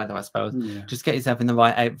 depending on the weather, I suppose, just get yourself in the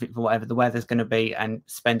right outfit for whatever the weather's going to be, and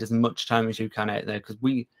spend as much time as you can out there, because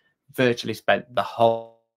we virtually spent the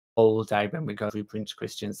whole whole day when we go through Prince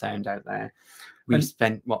Christian Sound out there. We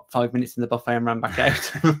spent what 5 minutes in the buffet and ran back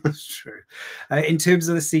out. That's true. In terms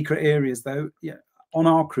of the secret areas, though, yeah, on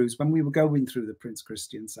our cruise when we were going through the Prince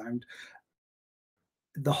Christian Sound,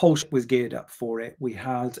 the whole ship was geared up for it. We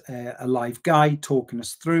had a live guide talking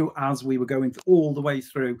us through as we were going all the way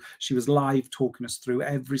through. She was live talking us through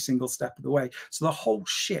every single step of the way. So the whole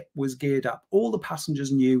ship was geared up. All the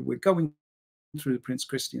passengers knew we're going through the Prince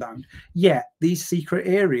Christian Sound. Yet these secret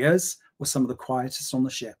areas were some of the quietest on the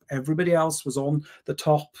ship. Everybody else was on the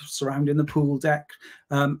top surrounding the pool deck,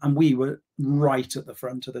 and we were right at the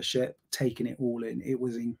front of the ship taking it all in. It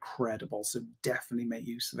was incredible. So definitely make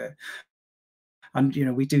use of it. And, you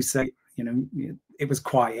know, we do say, you know, it was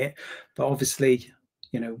quiet, but obviously,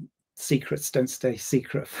 you know, secrets don't stay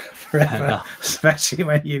secret forever, especially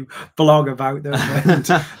when you blog about them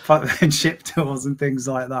and ship tours and things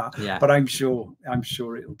like that. Yeah. But I'm sure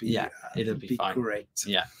it'll be, it'll be fine. Great.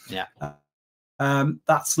 Yeah.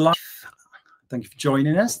 That's life. Thank you for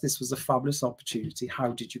joining us. This was a fabulous opportunity.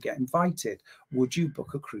 How did you get invited? Would you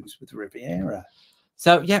book a cruise with Riviera?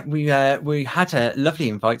 So yeah, we had a lovely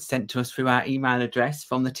invite sent to us through our email address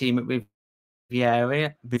from the team at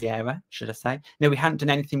Riviera, should I say? No, we hadn't done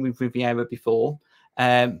anything with Riviera before,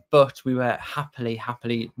 but we were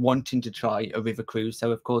happily wanting to try a river cruise.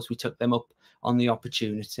 So of course we took them up on the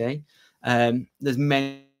opportunity. There's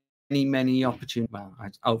many opportunities. Well, I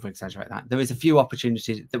over exaggerate that. There is a few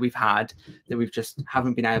opportunities that we've had that we've just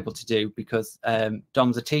haven't been able to do because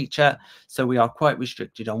Dom's a teacher, so we are quite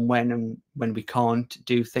restricted on when we can't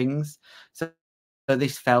do things. So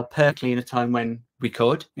this fell perfectly in a time when we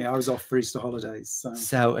could. Yeah, I was off for Easter holidays.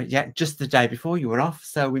 So yeah, just the day before you were off,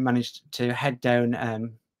 so we managed to head down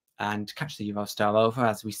and catch the Eurostar over,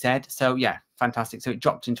 as we said. So yeah, fantastic. So it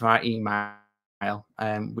dropped into our email,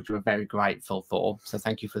 which we're very grateful for. So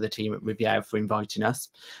thank you for the team at Riviera for inviting us.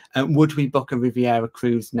 Would we book a Riviera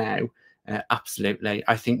cruise now? Absolutely.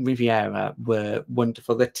 I think Riviera were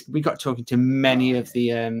wonderful. That we got talking to many of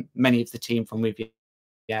the team from Riviera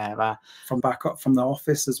from back up from the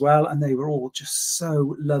office as well, and they were all just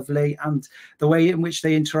so lovely, and the way in which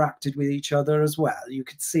they interacted with each other as well, you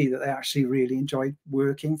could see that they actually really enjoyed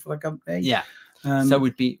working for the company. Yeah. So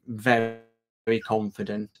we'd be very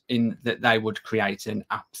confident in that they would create an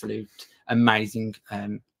absolute amazing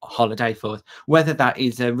holiday for us, whether that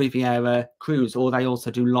is a Riviera cruise or they also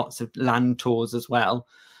do lots of land tours as well.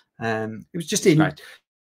 It was just great.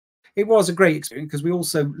 It was a great experience because we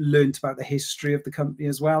also learned about the history of the company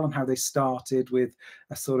as well and how they started with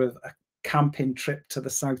a sort of a camping trip to the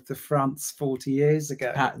south of France 40 years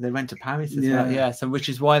ago. They went to Paris as well. Yeah, so which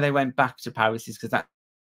is why they went back to Paris, is because that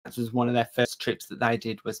was one of their first trips that they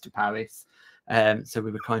did, was to Paris. So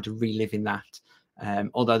we were kind of reliving that,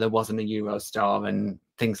 although there wasn't a Eurostar and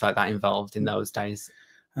things like that involved in those days.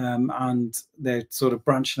 And they're sort of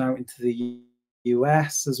branching out into the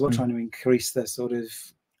US as well, trying to increase their sort of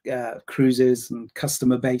cruises and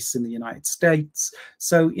customer base in the United States.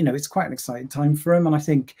 So, you know, it's quite an exciting time for them. And I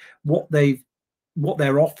think what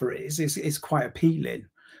their offer is quite appealing,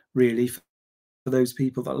 really, for those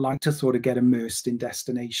people that like to sort of get immersed in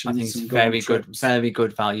destinations. I think it's very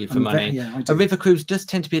good value for money. A river cruise does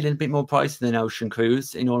tend to be a little bit more pricey than an ocean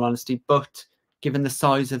cruise, in all honesty, but given the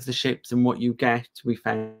size of the ships and what you get, we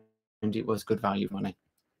found it was good value for money.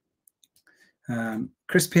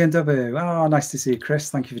 Chris PNW. Oh, nice to see you, Chris.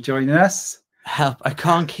 Thank you for joining us. Help, I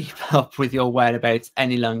can't keep up with your whereabouts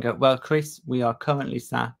any longer. Well, Chris, we are currently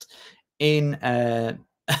sat in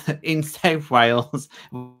South Wales.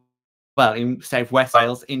 Well, in South West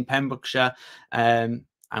Wales, in Pembrokeshire, and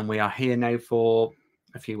we are here now for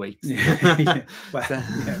a few weeks. Yeah,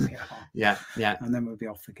 and then we'll be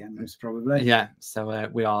off again, most probably. Yeah, so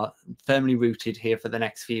we are firmly rooted here for the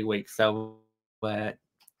next few weeks. So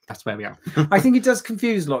that's where we are. I think it does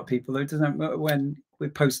confuse a lot of people, though, doesn't it, when we're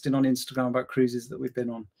posting on Instagram about cruises that we've been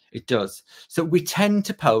on? It does. So we tend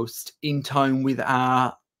to post in time with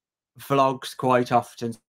our vlogs quite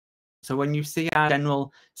often. So when you see our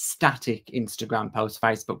general static Instagram posts,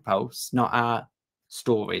 Facebook posts, not our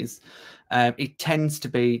stories, it tends to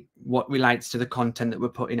be what relates to the content that we're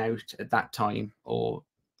putting out at that time. Or,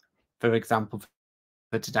 for example,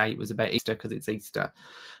 for today, it was about Easter because it's Easter.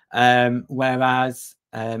 Whereas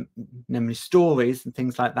namely stories and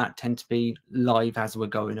things like that tend to be live as we're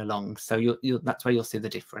going along. So that's where you'll see the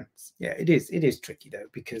difference. Yeah, it is tricky, though,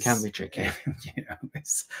 because it can be tricky. You know,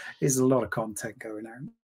 there's a lot of content going out.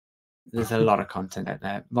 There's a lot of content out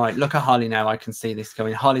there. Right, look at Holly now. I can see this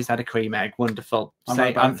going. Holly's had a cream egg. Wonderful.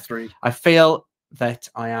 I'm 3. I feel that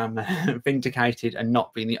I am vindicated and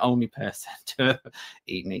not being the only person to have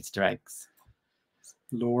eaten Easter eggs.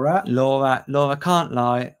 Laura. Laura, can't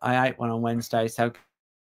lie, I ate one on Wednesday, so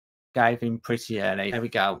gave him pretty early. There we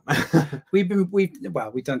go. we've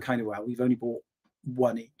done kind of well. We've only bought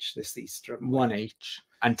one each this Easter. One each,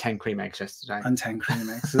 and 10 cream eggs yesterday. And 10 cream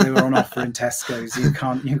eggs. So they were on offer in Tesco's. You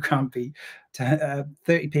can't beat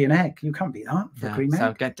 30p an egg. You can't beat that for a cream egg.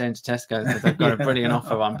 So get down to Tesco's because they've got a brilliant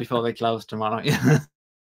offer on before they close tomorrow.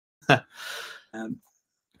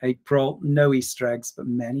 April, no Easter eggs, but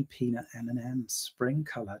many peanut M&Ms, spring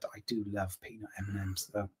coloured. I do love peanut M&Ms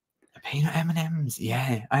though. Peanut M&Ms,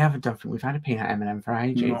 yeah. I don't think we've had a peanut M&M for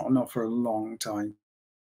ages. Not for a long time.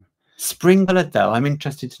 Spring coloured though, I'm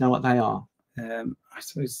interested to know what they are. I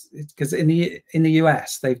suppose it's because in the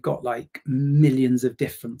US they've got like millions of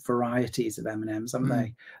different varieties of M&Ms, haven't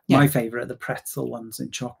they? Yeah. My favourite are the pretzel ones in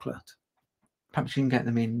chocolate. Perhaps you can get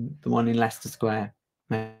them in the one in Leicester Square,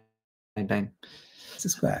 maybe. Leicester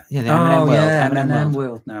Square, yeah, the M&M World. Yeah, M&M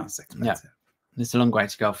World. No, it's expensive. Yeah. It's a long way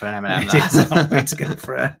to go for an M&M. It is a long way to go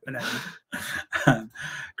for an M&M.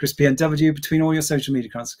 Chris PNW, between all your social media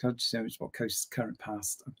accounts, what Coast's current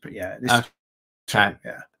past? Yeah. Okay.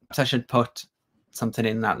 Yeah. So I should put something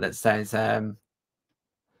in that says, I'll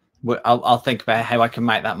think about how I can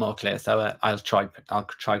make that more clear. So I'll try,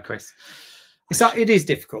 Chris. It is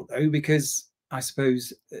difficult though, because I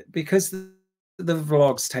suppose because the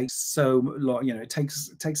vlogs take so long, it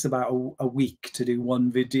takes about a week to do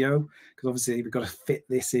one video, because obviously we've got to fit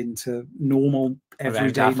this into normal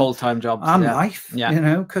everyday full-time jobs and life,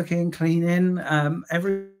 cooking, cleaning,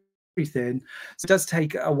 everything. So it does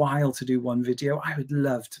take a while to do one video. I would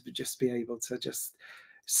love to just be able to just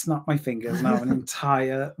snap my fingers and have an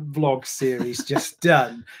entire vlog series just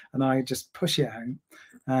done, and I just push it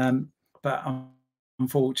out. But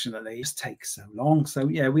unfortunately, it just takes so long. So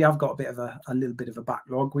yeah, we have got a little bit of a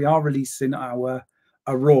backlog. We are releasing our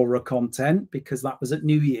Aurora content because that was at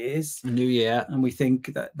New Year's. New Year. And we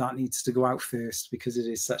think that needs to go out first because it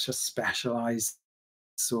is such a specialized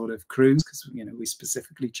sort of cruise, because we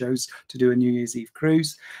specifically chose to do a New Year's Eve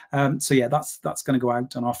cruise. So yeah, that's going to go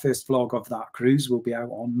out, and our first vlog of that cruise will be out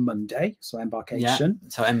on Monday. So embarkation. Yeah,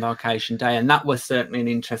 so embarkation day, and that was certainly an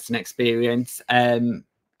interesting experience.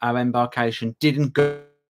 Our embarkation didn't go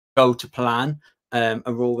to plan.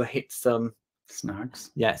 Aurora hit some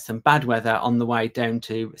snags. Yeah, some bad weather on the way down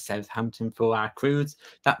to Southampton for our cruise.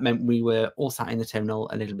 That meant we were all sat in the terminal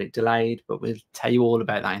a little bit delayed, but we'll tell you all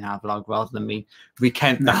about that in our vlog rather than me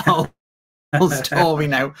recount the whole story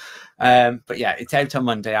now. But yeah, it's out on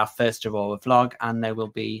Monday, our first Aurora vlog, and there will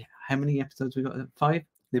be, how many episodes we got? 5?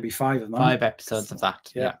 There'll be 5 of them. 5 episodes of that.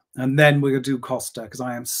 Yeah. And then we're going to do Costa, because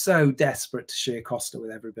I am so desperate to share Costa with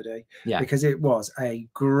everybody. Yeah. Because it was a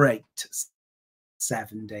great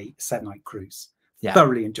 7-night cruise. Yeah.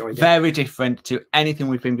 Thoroughly enjoyed it. Very different to anything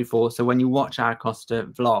we've been before. So when you watch our Costa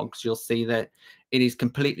vlogs, you'll see that it is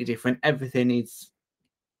completely different. Everything is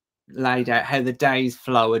laid out. How the days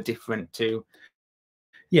flow are different to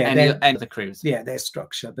any other cruise. Yeah, their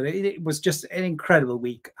structure. But it was just an incredible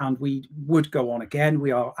week, and we would go on again.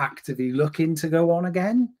 We are actively looking to go on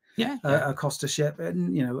again. Yeah, a Costa ship,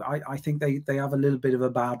 and I think they have a little bit of a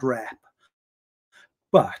bad rep,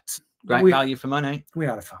 but great value for money. We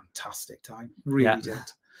had a fantastic time, really did.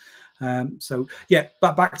 So yeah,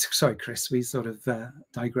 but back to, sorry Chris, we sort of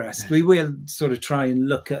digressed. We will sort of try and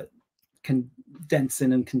look at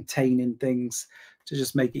condensing and containing things to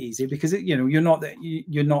just make it easier, because you're not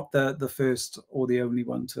the first or the only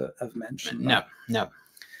one to have mentioned that. No.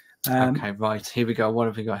 Okay, right, here we go. What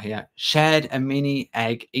have we got here? Shared a mini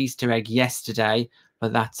Easter egg yesterday,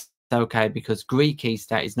 but that's okay because Greek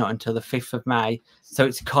Easter is not until the 5th of May, so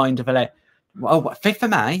it's kind of a what, 5th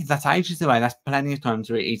of May? That's ages away. That's plenty of time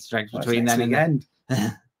to eat Easter eggs between then and end.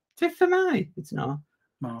 5th of May. It's not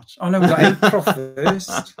March. Oh no, we got April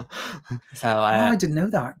 1st. So I didn't know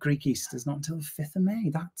that Greek Easter's not until the 5th of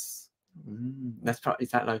May. That's probably,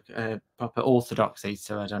 is that like a proper Orthodox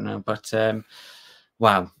Easter? I don't know, but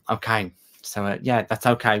wow. Okay, so yeah, that's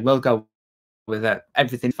okay. We'll go with it.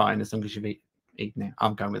 Everything's fine as long as you eat it.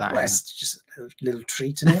 I'm going with that. Well, it's just a little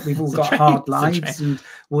treat in it. We've all got hard lives and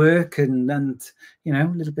work and a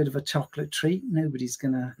little bit of a chocolate treat. Nobody's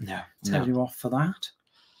gonna tell you off for that.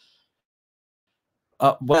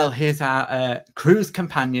 Well, here's our cruise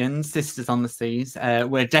companions, Sisters on the Seas.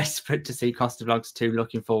 We're desperate to see Costa vlogs too.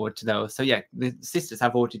 Looking forward to those. So yeah, the sisters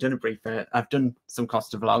have already done a brief. I've done some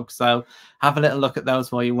Costa vlogs, so have a little look at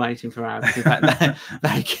those while you're waiting for ours.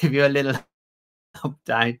 They give you a little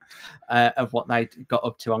update of what they got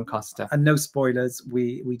up to on Costa. And no spoilers,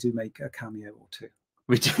 we do make a cameo or two.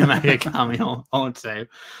 We do make a cameo or two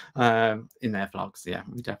in their vlogs. Yeah,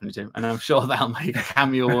 we definitely do. And I'm sure they'll make a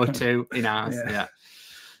cameo or two in ours. Yeah.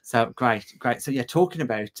 So great. So yeah, talking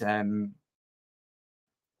about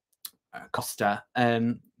Costa,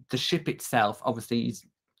 the ship itself obviously is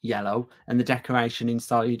yellow, and the decoration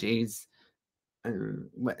inside is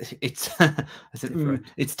it's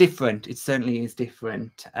it's different. It certainly is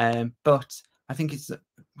different, but I think it's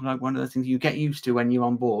like one of those things you get used to when you're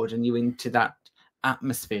on board and you're into that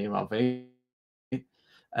atmosphere of it.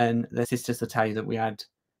 And the sisters will tell you that we had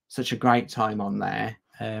such a great time on there.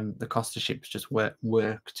 The Costa ships just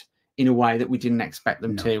worked in a way that we didn't expect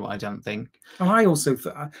them to, I don't think. And I also,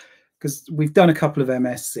 because we've done a couple of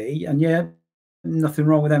MSC, and yeah, nothing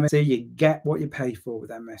wrong with MSC. You get what you pay for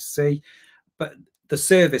with MSC, but the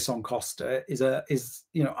service on Costa is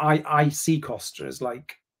you know, I see Costa as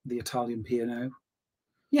like the Italian P&O.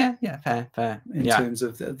 Yeah, fair. In terms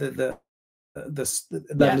of the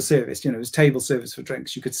level of service, you know, it was table service for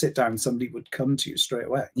drinks. You could sit down and somebody would come to you straight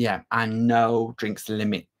away. Yeah, and no drinks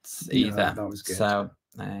limits either. That was good. So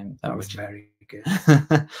that was very good.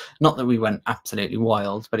 Not that we went absolutely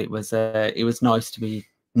wild, but it was nice to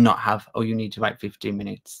not have, oh, you need to wait 15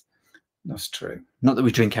 minutes. That's true. Not that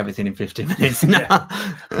we drink everything in 15 minutes. No.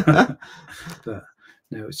 But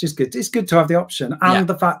no, it's just good. It's good to have the option, and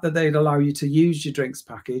the fact that they'd allow you to use your drinks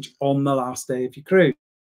package on the last day of your cruise.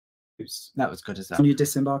 That was good as well. On your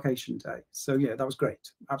disembarkation day. So yeah, that was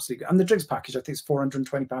great. Absolutely good. And the drinks package, I think, is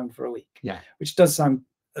 £420 for a week. Yeah. Which does sound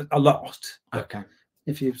a lot. Okay.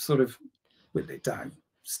 If you sort of whip it down,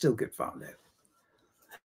 still good value.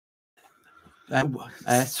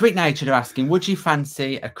 Sweet Natured are asking, would you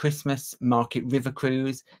fancy a Christmas market river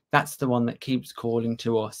cruise? That's the one that keeps calling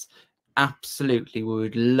to us. Absolutely, we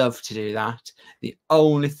would love to do that. The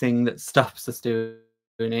only thing that stops us doing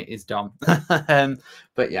it is Dom.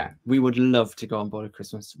 But yeah, we would love to go on board a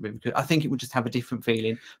Christmas river cruise. I think it would just have a different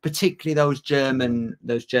feeling, particularly those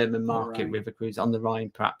German market river cruises on the Rhine,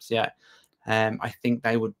 perhaps. Yeah, I think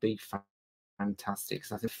they would be fantastic,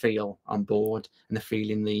 because I think the feel on board and the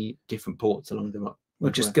feel in the different ports along the road.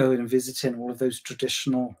 We're just going and visiting all of those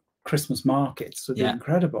traditional Christmas markets would be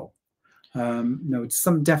incredible. No, it's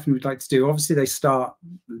something definitely we'd like to do. Obviously, they start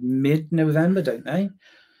mid-November, don't they?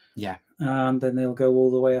 Yeah. And then they'll go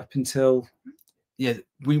all the way up until... Yeah,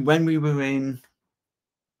 when we were in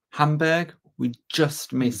Hamburg, we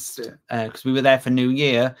just missed it, because we were there for New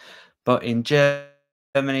Year, but in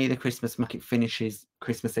Germany, the Christmas market finishes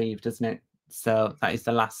Christmas Eve, doesn't it? So that is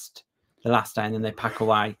the last day, and then they pack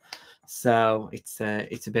away. So it's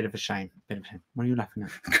a bit of a shame. What are you laughing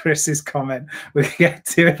at? Chris's comment. We'll get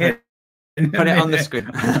to it. Put it on the screen.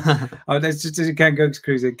 Oh, let's just Ken go to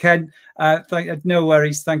cruising. Ken, no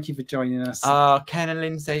worries. Thank you for joining us. Ken and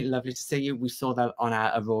Lindsay, lovely to see you. We saw that on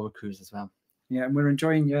our Aurora cruise as well. Yeah, and we're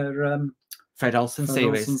enjoying your Fred Olsen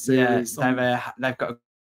series. Yeah, they've got a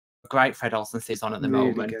great Fred Olsen series on at the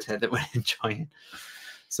moment that we're enjoying.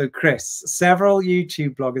 So, Chris, several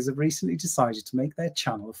YouTube bloggers have recently decided to make their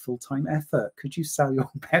channel a full-time effort. Could you sell your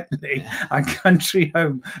Bentley and country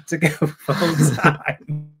home to go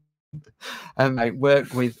full-time? I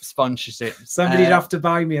work with sponsorship. Somebody'd have to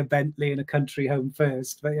buy me a Bentley and a country home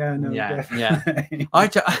first, but yeah, no, yeah.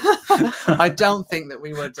 I don't think that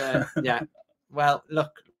we would. Yeah. Well,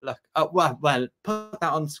 look. Oh, well, put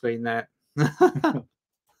that on screen there.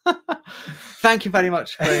 Thank you very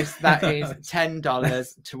much, Chris. That is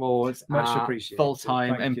 $10 towards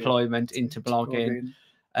full-time employment into blogging,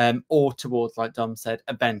 or towards, like Dom said,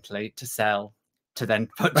 a Bentley to sell to then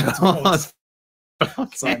put towards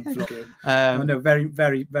vlogging. No, very,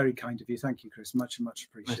 very, very kind of you. Thank you, Chris. Much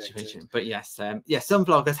appreciated. But yes, some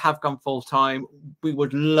vloggers have gone full-time. We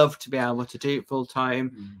would love to be able to do it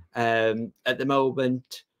full-time. At the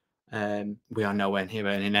moment, we are nowhere near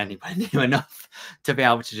earning anywhere near enough to be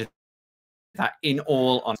able to do that, in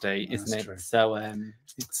all honesty, isn't it? True. So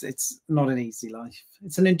it's not an easy life.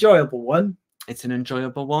 It's an enjoyable one. It's an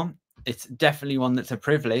enjoyable one. It's definitely one that's a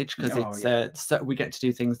privilege, because so we get to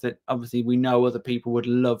do things that obviously we know other people would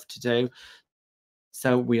love to do.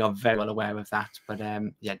 So we are very well aware of that. But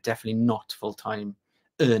yeah, definitely not full-time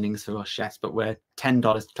earnings for us, yes. But we're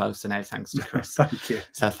 $10 closer now, thanks to Chris. Thank you.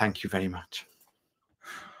 So thank you very much.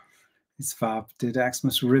 It's fab. Did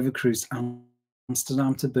Xmas River Cruise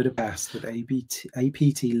Amsterdam to Budapest with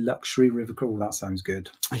APT Luxury River Cruise. Oh, that sounds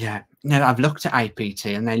good. Yeah. No, I've looked at APT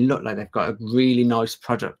and they look like they've got a really nice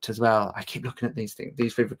product as well. I keep looking at these things,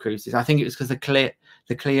 these river cruises. I think it was because the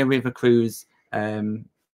Clear River Cruise gathering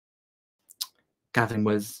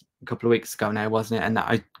was a couple of weeks ago now, wasn't it? And that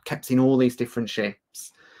I kept seeing all these different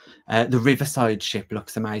ships. The Riverside ship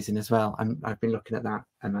looks amazing as well. I've been looking at that.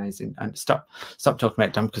 Amazing. And stop talking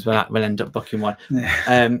about them, because we'll end up booking one.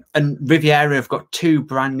 Yeah. And Riviera have got 2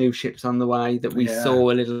 brand new ships on the way that we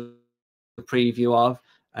saw a little preview of.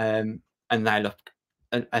 and they look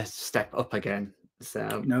a step up again.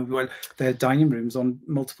 So no, well, their dining rooms on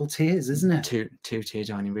multiple tiers, isn't it? Two-tier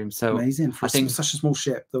dining rooms. So amazing for such a small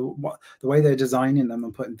ship. The way they're designing them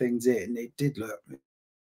and putting things in, it did look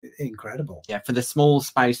incredible. Yeah, for the small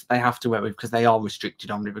space they have to work with, because they are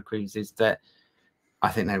restricted on river cruises, that I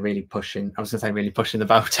think they're really pushing. I was going to say really pushing the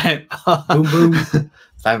boat out. Boom, boom.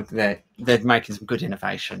 So they're making some good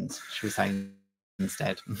innovations, should we say,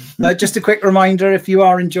 instead. Just a quick reminder, if you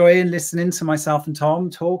are enjoying listening to myself and Tom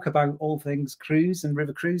talk about all things cruise and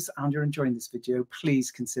river cruise, and you're enjoying this video, please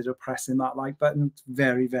consider pressing that like button. It's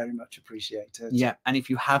very, very much appreciated. Yeah, and if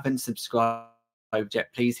you haven't subscribed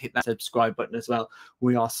yet, please hit that subscribe button as well.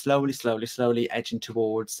 We are slowly edging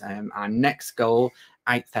towards our next goal,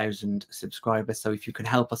 8,000 subscribers. So if you can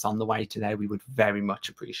help us on the way to there, we would very much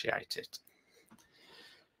appreciate it.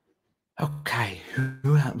 Okay,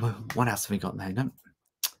 what else have we got there? No?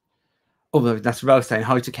 Oh, that's Rose saying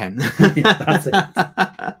hi to Ken. Yeah, that's it.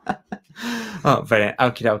 Oh, brilliant.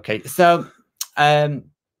 Okay. So, our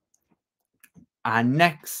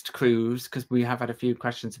next cruise, because we have had a few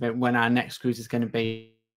questions about when our next cruise is going to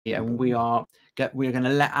be, and we're going to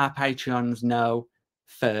let our Patreons know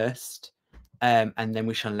first, and then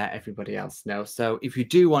we shall let everybody else know. So, if you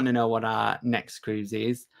do want to know what our next cruise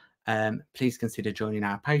is, please consider joining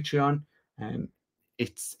our Patreon.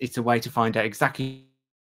 It's a way to find out exactly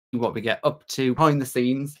what we get up to behind the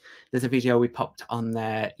scenes. There's a video we popped on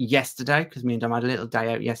there yesterday, because me and Dom had a little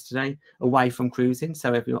day out yesterday away from cruising,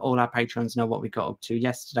 so all our patrons know what we got up to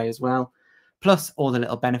yesterday as well, plus all the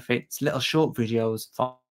little benefits, little short videos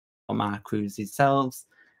from our cruise themselves,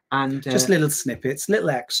 and just little snippets, little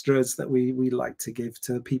extras that we like to give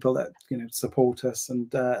to people that support us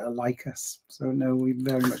and like us. So no, we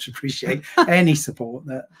very much appreciate any support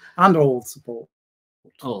and all support.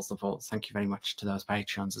 All support. Thank you very much to those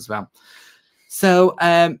Patreons as well. So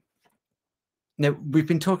now we've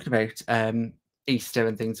been talking about Easter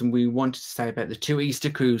and things, and we wanted to say about the 2 Easter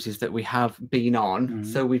cruises that we have been on.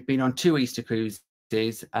 So we've been on 2 Easter cruises.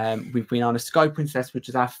 We've been on a Sky Princess, which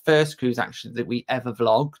is our first cruise actually that we ever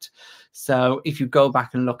vlogged. So if you go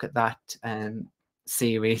back and look at that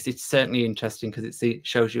series, it's certainly interesting, because it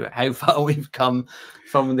shows you how far we've come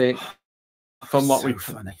from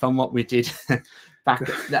what we did back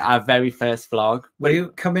at our very first vlog. We're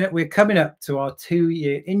coming up to our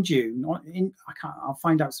 2-year in June. I'll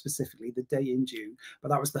find out specifically the day in June, but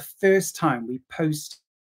that was the first time we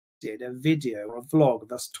posted a video or a vlog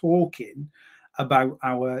of us talking about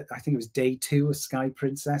our, I think it was day 2 of Sky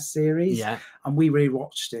Princess series. Yeah, and we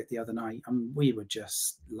rewatched it the other night, and we were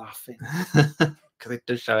just laughing because it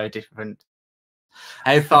does show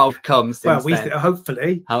how far we've come since then.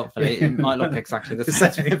 Hopefully it might look exactly the same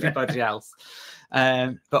as everybody else.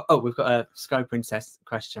 But we've got a Sky Princess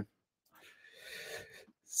question.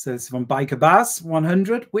 So it's from Biker Baz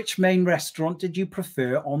 100. Which main restaurant did you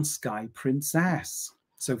prefer on Sky Princess?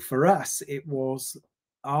 So for us, it was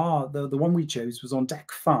the one we chose was on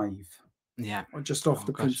deck 5. Yeah, just off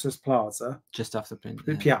the Princess Plaza, just off the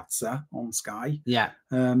Piazza on Sky. Yeah.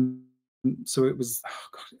 So it was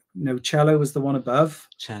no, Cello was the one above.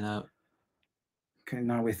 Cello. Okay,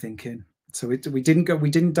 now we're thinking. So we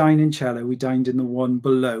didn't dine in Cello, we dined in the one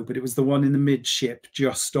below, but it was the one in the midship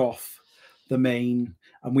just off the main,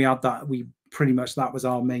 and we had that. That was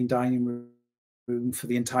our main dining room for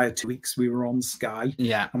the entire 2 weeks we were on Sky.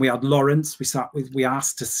 Yeah. And we had Lawrence. We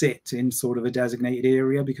asked to sit in sort of a designated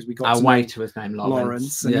area, because we got our waiter was named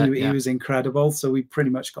Lawrence, and he was incredible. So we pretty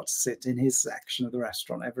much got to sit in his section of the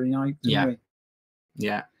restaurant every night. Yeah. We?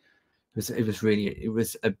 Yeah. It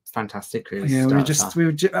was a fantastic cruise. Yeah, we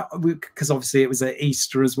were because obviously it was at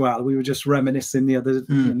Easter as well. We were just reminiscing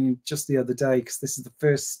just the other day, because this is the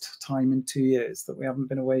first time in 2 years that we haven't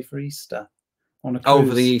been away for Easter on a cruise.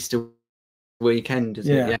 Over the Easter weekend,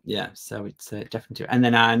 isn't it? Yeah. So it's definitely. And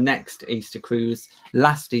then our next Easter cruise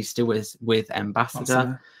last Easter was with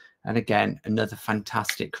Ambassador, and again another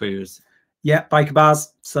fantastic cruise. Yeah, Biker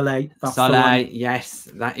Baz, Soleil. Yes,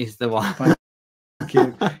 that is the one. Thank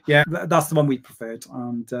you. Yeah, that's the one we preferred,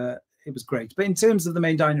 and it was great. But in terms of the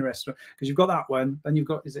main dining restaurant, because you've got that one, then you've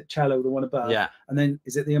got, is it Cello, the one above? Yeah. And then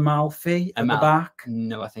is it the Amalfi at the back?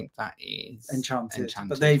 No, I think that is Enchanted.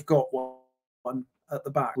 But they've got one at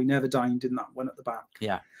the back. We never dined in that one at the back.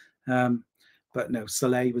 Yeah. But no,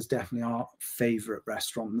 Soleil was definitely our favourite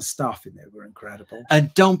restaurant, and the staff in there were incredible.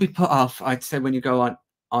 And don't be put off. I'd say when you go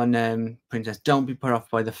on Princess, don't be put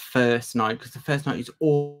off by the first night, because the first night is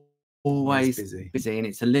always busy, and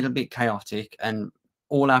it's a little bit chaotic. And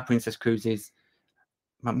all our Princess cruises,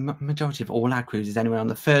 majority of all our cruises anyway, on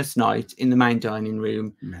the first night in the main dining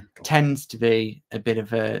room tends to be a bit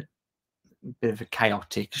of a bit of a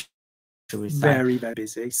chaotic, shall we say. Very, very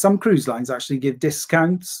busy. Some cruise lines actually give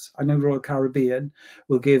discounts. I know Royal Caribbean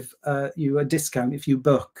will give you a discount if you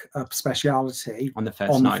book a speciality on the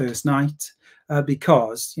first night,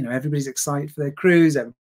 because, you know, everybody's excited for their cruise.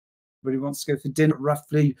 Everybody wants to go for dinner at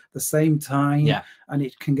roughly the same time. Yeah. And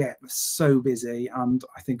it can get so busy. And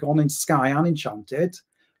I think on in Sky and Enchanted,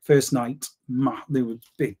 first night, there were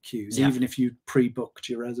big queues, even if you pre-booked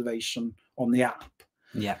your reservation on the app.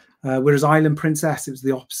 Yeah. Whereas Island Princess, it was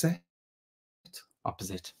the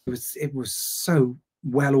opposite. It was so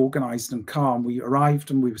well organized and calm. We arrived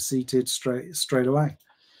and we were seated straight away.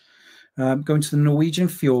 Going to the Norwegian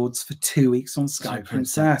fjords for 2 weeks on Sky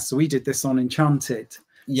Princess. So we did this on Enchanted.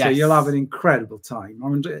 Yes. So you'll have an incredible time. I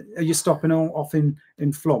mean, are you stopping off in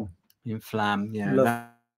Flom? In Flam, yeah.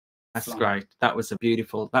 That's Flam. Great. That was a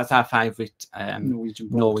beautiful. That's our favourite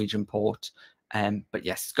Norwegian port. But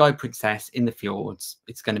yes, Sky Princess in the fjords.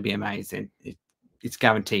 It's going to be amazing. It's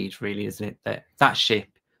guaranteed, really, isn't it? That ship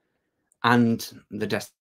and the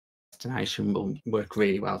destination will work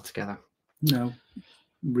really well together. No,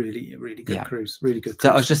 really, really good cruise. Really good cruise.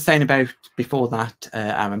 So I was just saying about before that,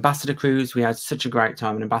 our Ambassador cruise. We had such a great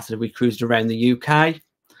time in Ambassador. We cruised around the UK.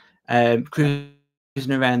 Cruising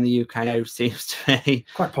around the UK now seems to be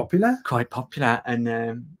quite popular.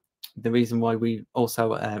 And the reason why we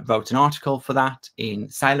also wrote an article for that in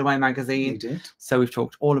Sail Away magazine. We did. So we've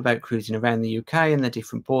talked all about cruising around the UK and the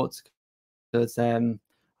different ports. Because I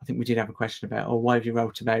think we did have a question about, why have you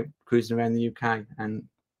wrote about cruising around the UK? And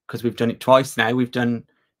because we've done it twice now, we've done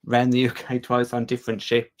around the UK twice on different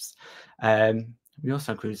ships. We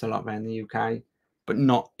also cruise a lot around the UK, but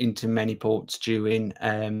not into many ports during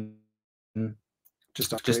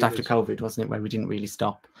just after COVID, wasn't it, where we didn't really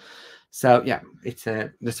stop. So yeah,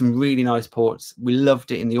 there's some really nice ports. We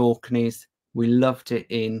loved it in the Orkneys. We loved it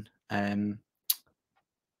in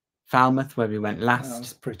Falmouth, where we went last. That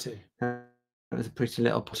was pretty. It was a pretty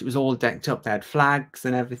little port. It was all decked up. They had flags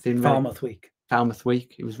and everything. Falmouth Week.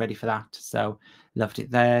 It was ready for that. So loved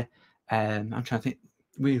it there. I'm trying to think.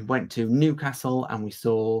 We went to Newcastle and we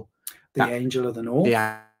saw the Angel of the North.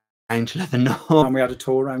 Angel of the North. And we had a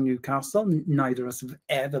tour around Newcastle. Neither of us have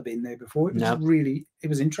ever been there before. It was it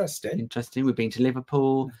was interesting. We've been to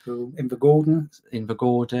Liverpool. Invergordon.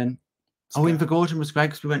 Invergordon. Invergordon was great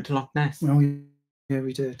because we went to Loch Ness. Oh, yeah,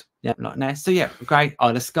 we did. Yeah, Loch Ness. So yeah, great.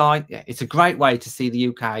 Isle of Skye. Yeah, it's a great way to see the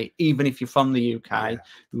UK. Even if you're from the UK,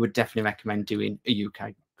 we would definitely recommend doing a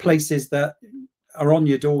UK. Places that are on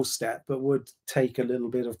your doorstep, but would take a little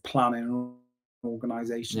bit of planning and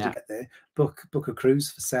organisation to get there. Book a cruise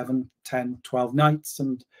for 7, 10, 12 nights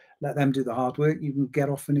and let them do the hard work. You can get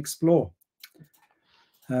off and explore.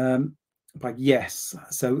 But yes,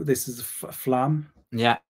 so this is Flam.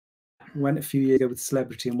 Yeah. Went a few years ago with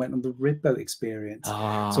Celebrity and went on the rib boat experience.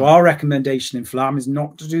 So our recommendation in Flam is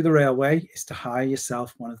not to do the railway, is to hire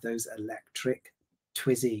yourself one of those electric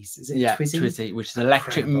Twizzies. Is it Twizzy, which is an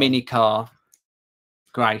electric mini car.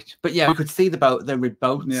 Great. But yeah, we could see the rib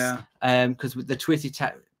boats. Yeah. Because the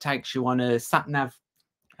Twizzy takes you on a sat nav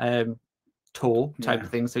tour type of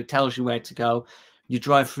thing. So it tells you where to go. You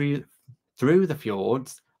drive through the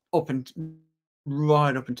fjords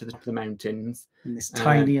right up into the top of the mountains. In this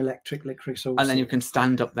tiny electric licorice. And then you can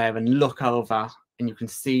stand up there and look over and you can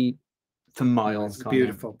see for miles. It's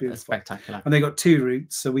beautiful, beautiful. It's spectacular. And they got 2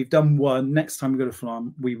 routes. So we've done one. Next time we go to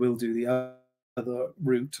Flam, we will do the other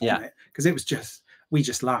route on it. Because it was we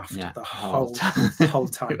just laughed the whole time.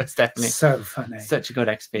 It was definitely so funny. Such a good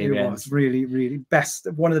experience. It was really, really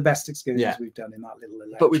one of the best experiences we've done in that little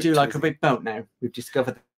electric. But we do like a rib boat now. We've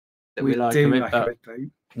discovered that we like a rib boat.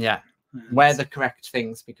 Yeah. Wear the correct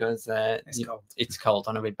things because it's cold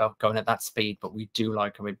on a rib boat going at that speed, but we do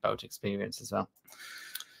like a rib boat experience as well.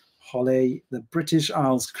 Holly, the British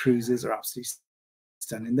Isles cruises are absolutely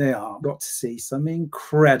stunning. They are. Got to see some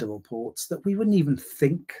incredible ports that we wouldn't even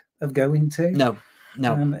think of going to. No.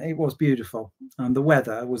 It was beautiful. And the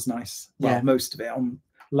weather was nice. Well, most of it. On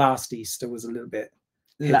last Easter was a little bit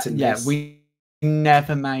hit and miss. We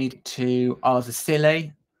never made it to either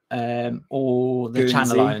Scilly or the Guernsey.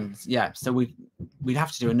 Channel Islands. Yeah, so we'd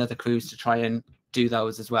have to do another cruise to try and do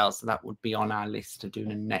those as well. So that would be on our list of doing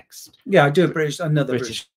the next. Yeah, I do another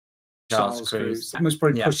British Isles cruise. I must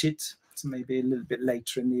probably push it to maybe a little bit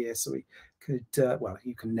later in the year, so we could. Well,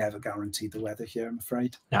 you can never guarantee the weather here, I'm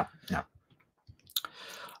afraid. No.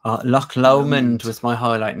 Loch Lomond was my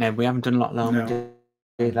highlight. Now we haven't done Loch Lomond.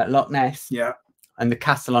 Like Loch Ness. Yeah. And the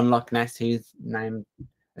castle on Loch Ness, whose name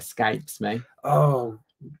escapes me. Oh,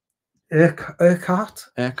 Urquhart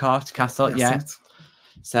Castle. Yes.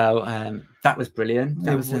 So that was brilliant.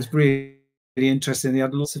 It was really interesting. They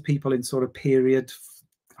had lots of people in sort of period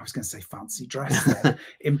I was going to say fancy dress then,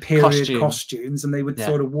 in period costumes, and they would Yeah.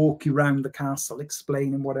 sort of walk you around the castle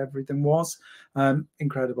explaining what everything was.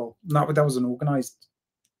 Incredible. That was an organised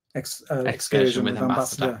excursion with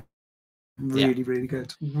Ambassador. Really, really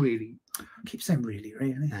good. Really. I keep saying really.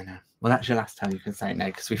 I know. Well, that's your last time you can say it now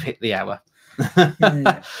because we've hit the hour.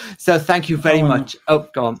 Yeah. So thank you very much. Oh,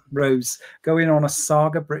 go on. Rose, going on a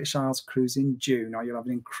Saga British Isles cruise in June. You'll have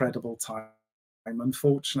an incredible time.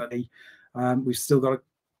 Unfortunately, we've still got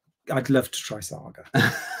I'd love to try Saga.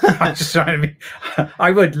 I'm just trying to be,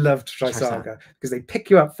 I would love to try Saga because they pick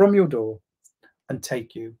you up from your door and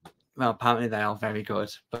take you. Well, apparently they are very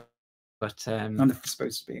good, but and they're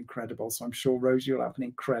supposed to be incredible. So I'm sure, Rose, you'll have an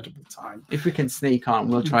incredible time. If we can sneak on,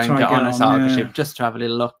 we'll try and get on a Saga ship just to have a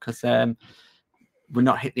little look, because we're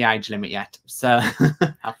not hit the age limit yet, so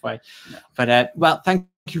halfway. No. But well, thank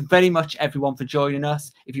you very much, everyone, for joining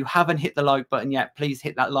us. If you haven't hit the like button yet, please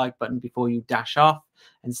hit that like button before you dash off.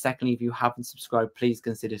 And secondly, if you haven't subscribed, please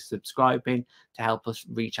consider subscribing to help us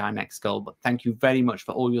reach our next goal. But thank you very much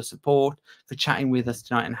for all your support, for chatting with us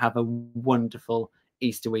tonight, and have a wonderful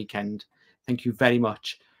Easter weekend. Thank you very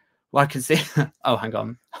much. Well, I can see, oh, hang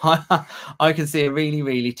on. I can see a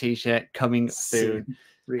really t-shirt coming soon.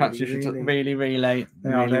 Perhaps you should really late.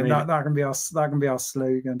 Yeah, that can be our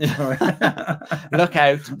slogan. Look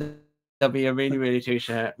out. There'll be a really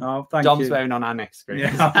t-shirt. Oh, thank Dom's you. Wearing on our next screen.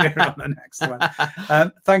 Yeah, I'll wear on the next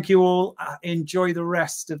one. Thank you all. Enjoy the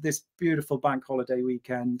rest of this beautiful bank holiday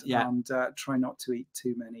weekend. Yeah. And try not to eat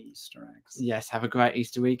too many Easter eggs. Yes, have a great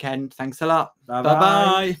Easter weekend. Thanks a lot.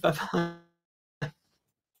 Bye-bye. Bye-bye. Bye-bye.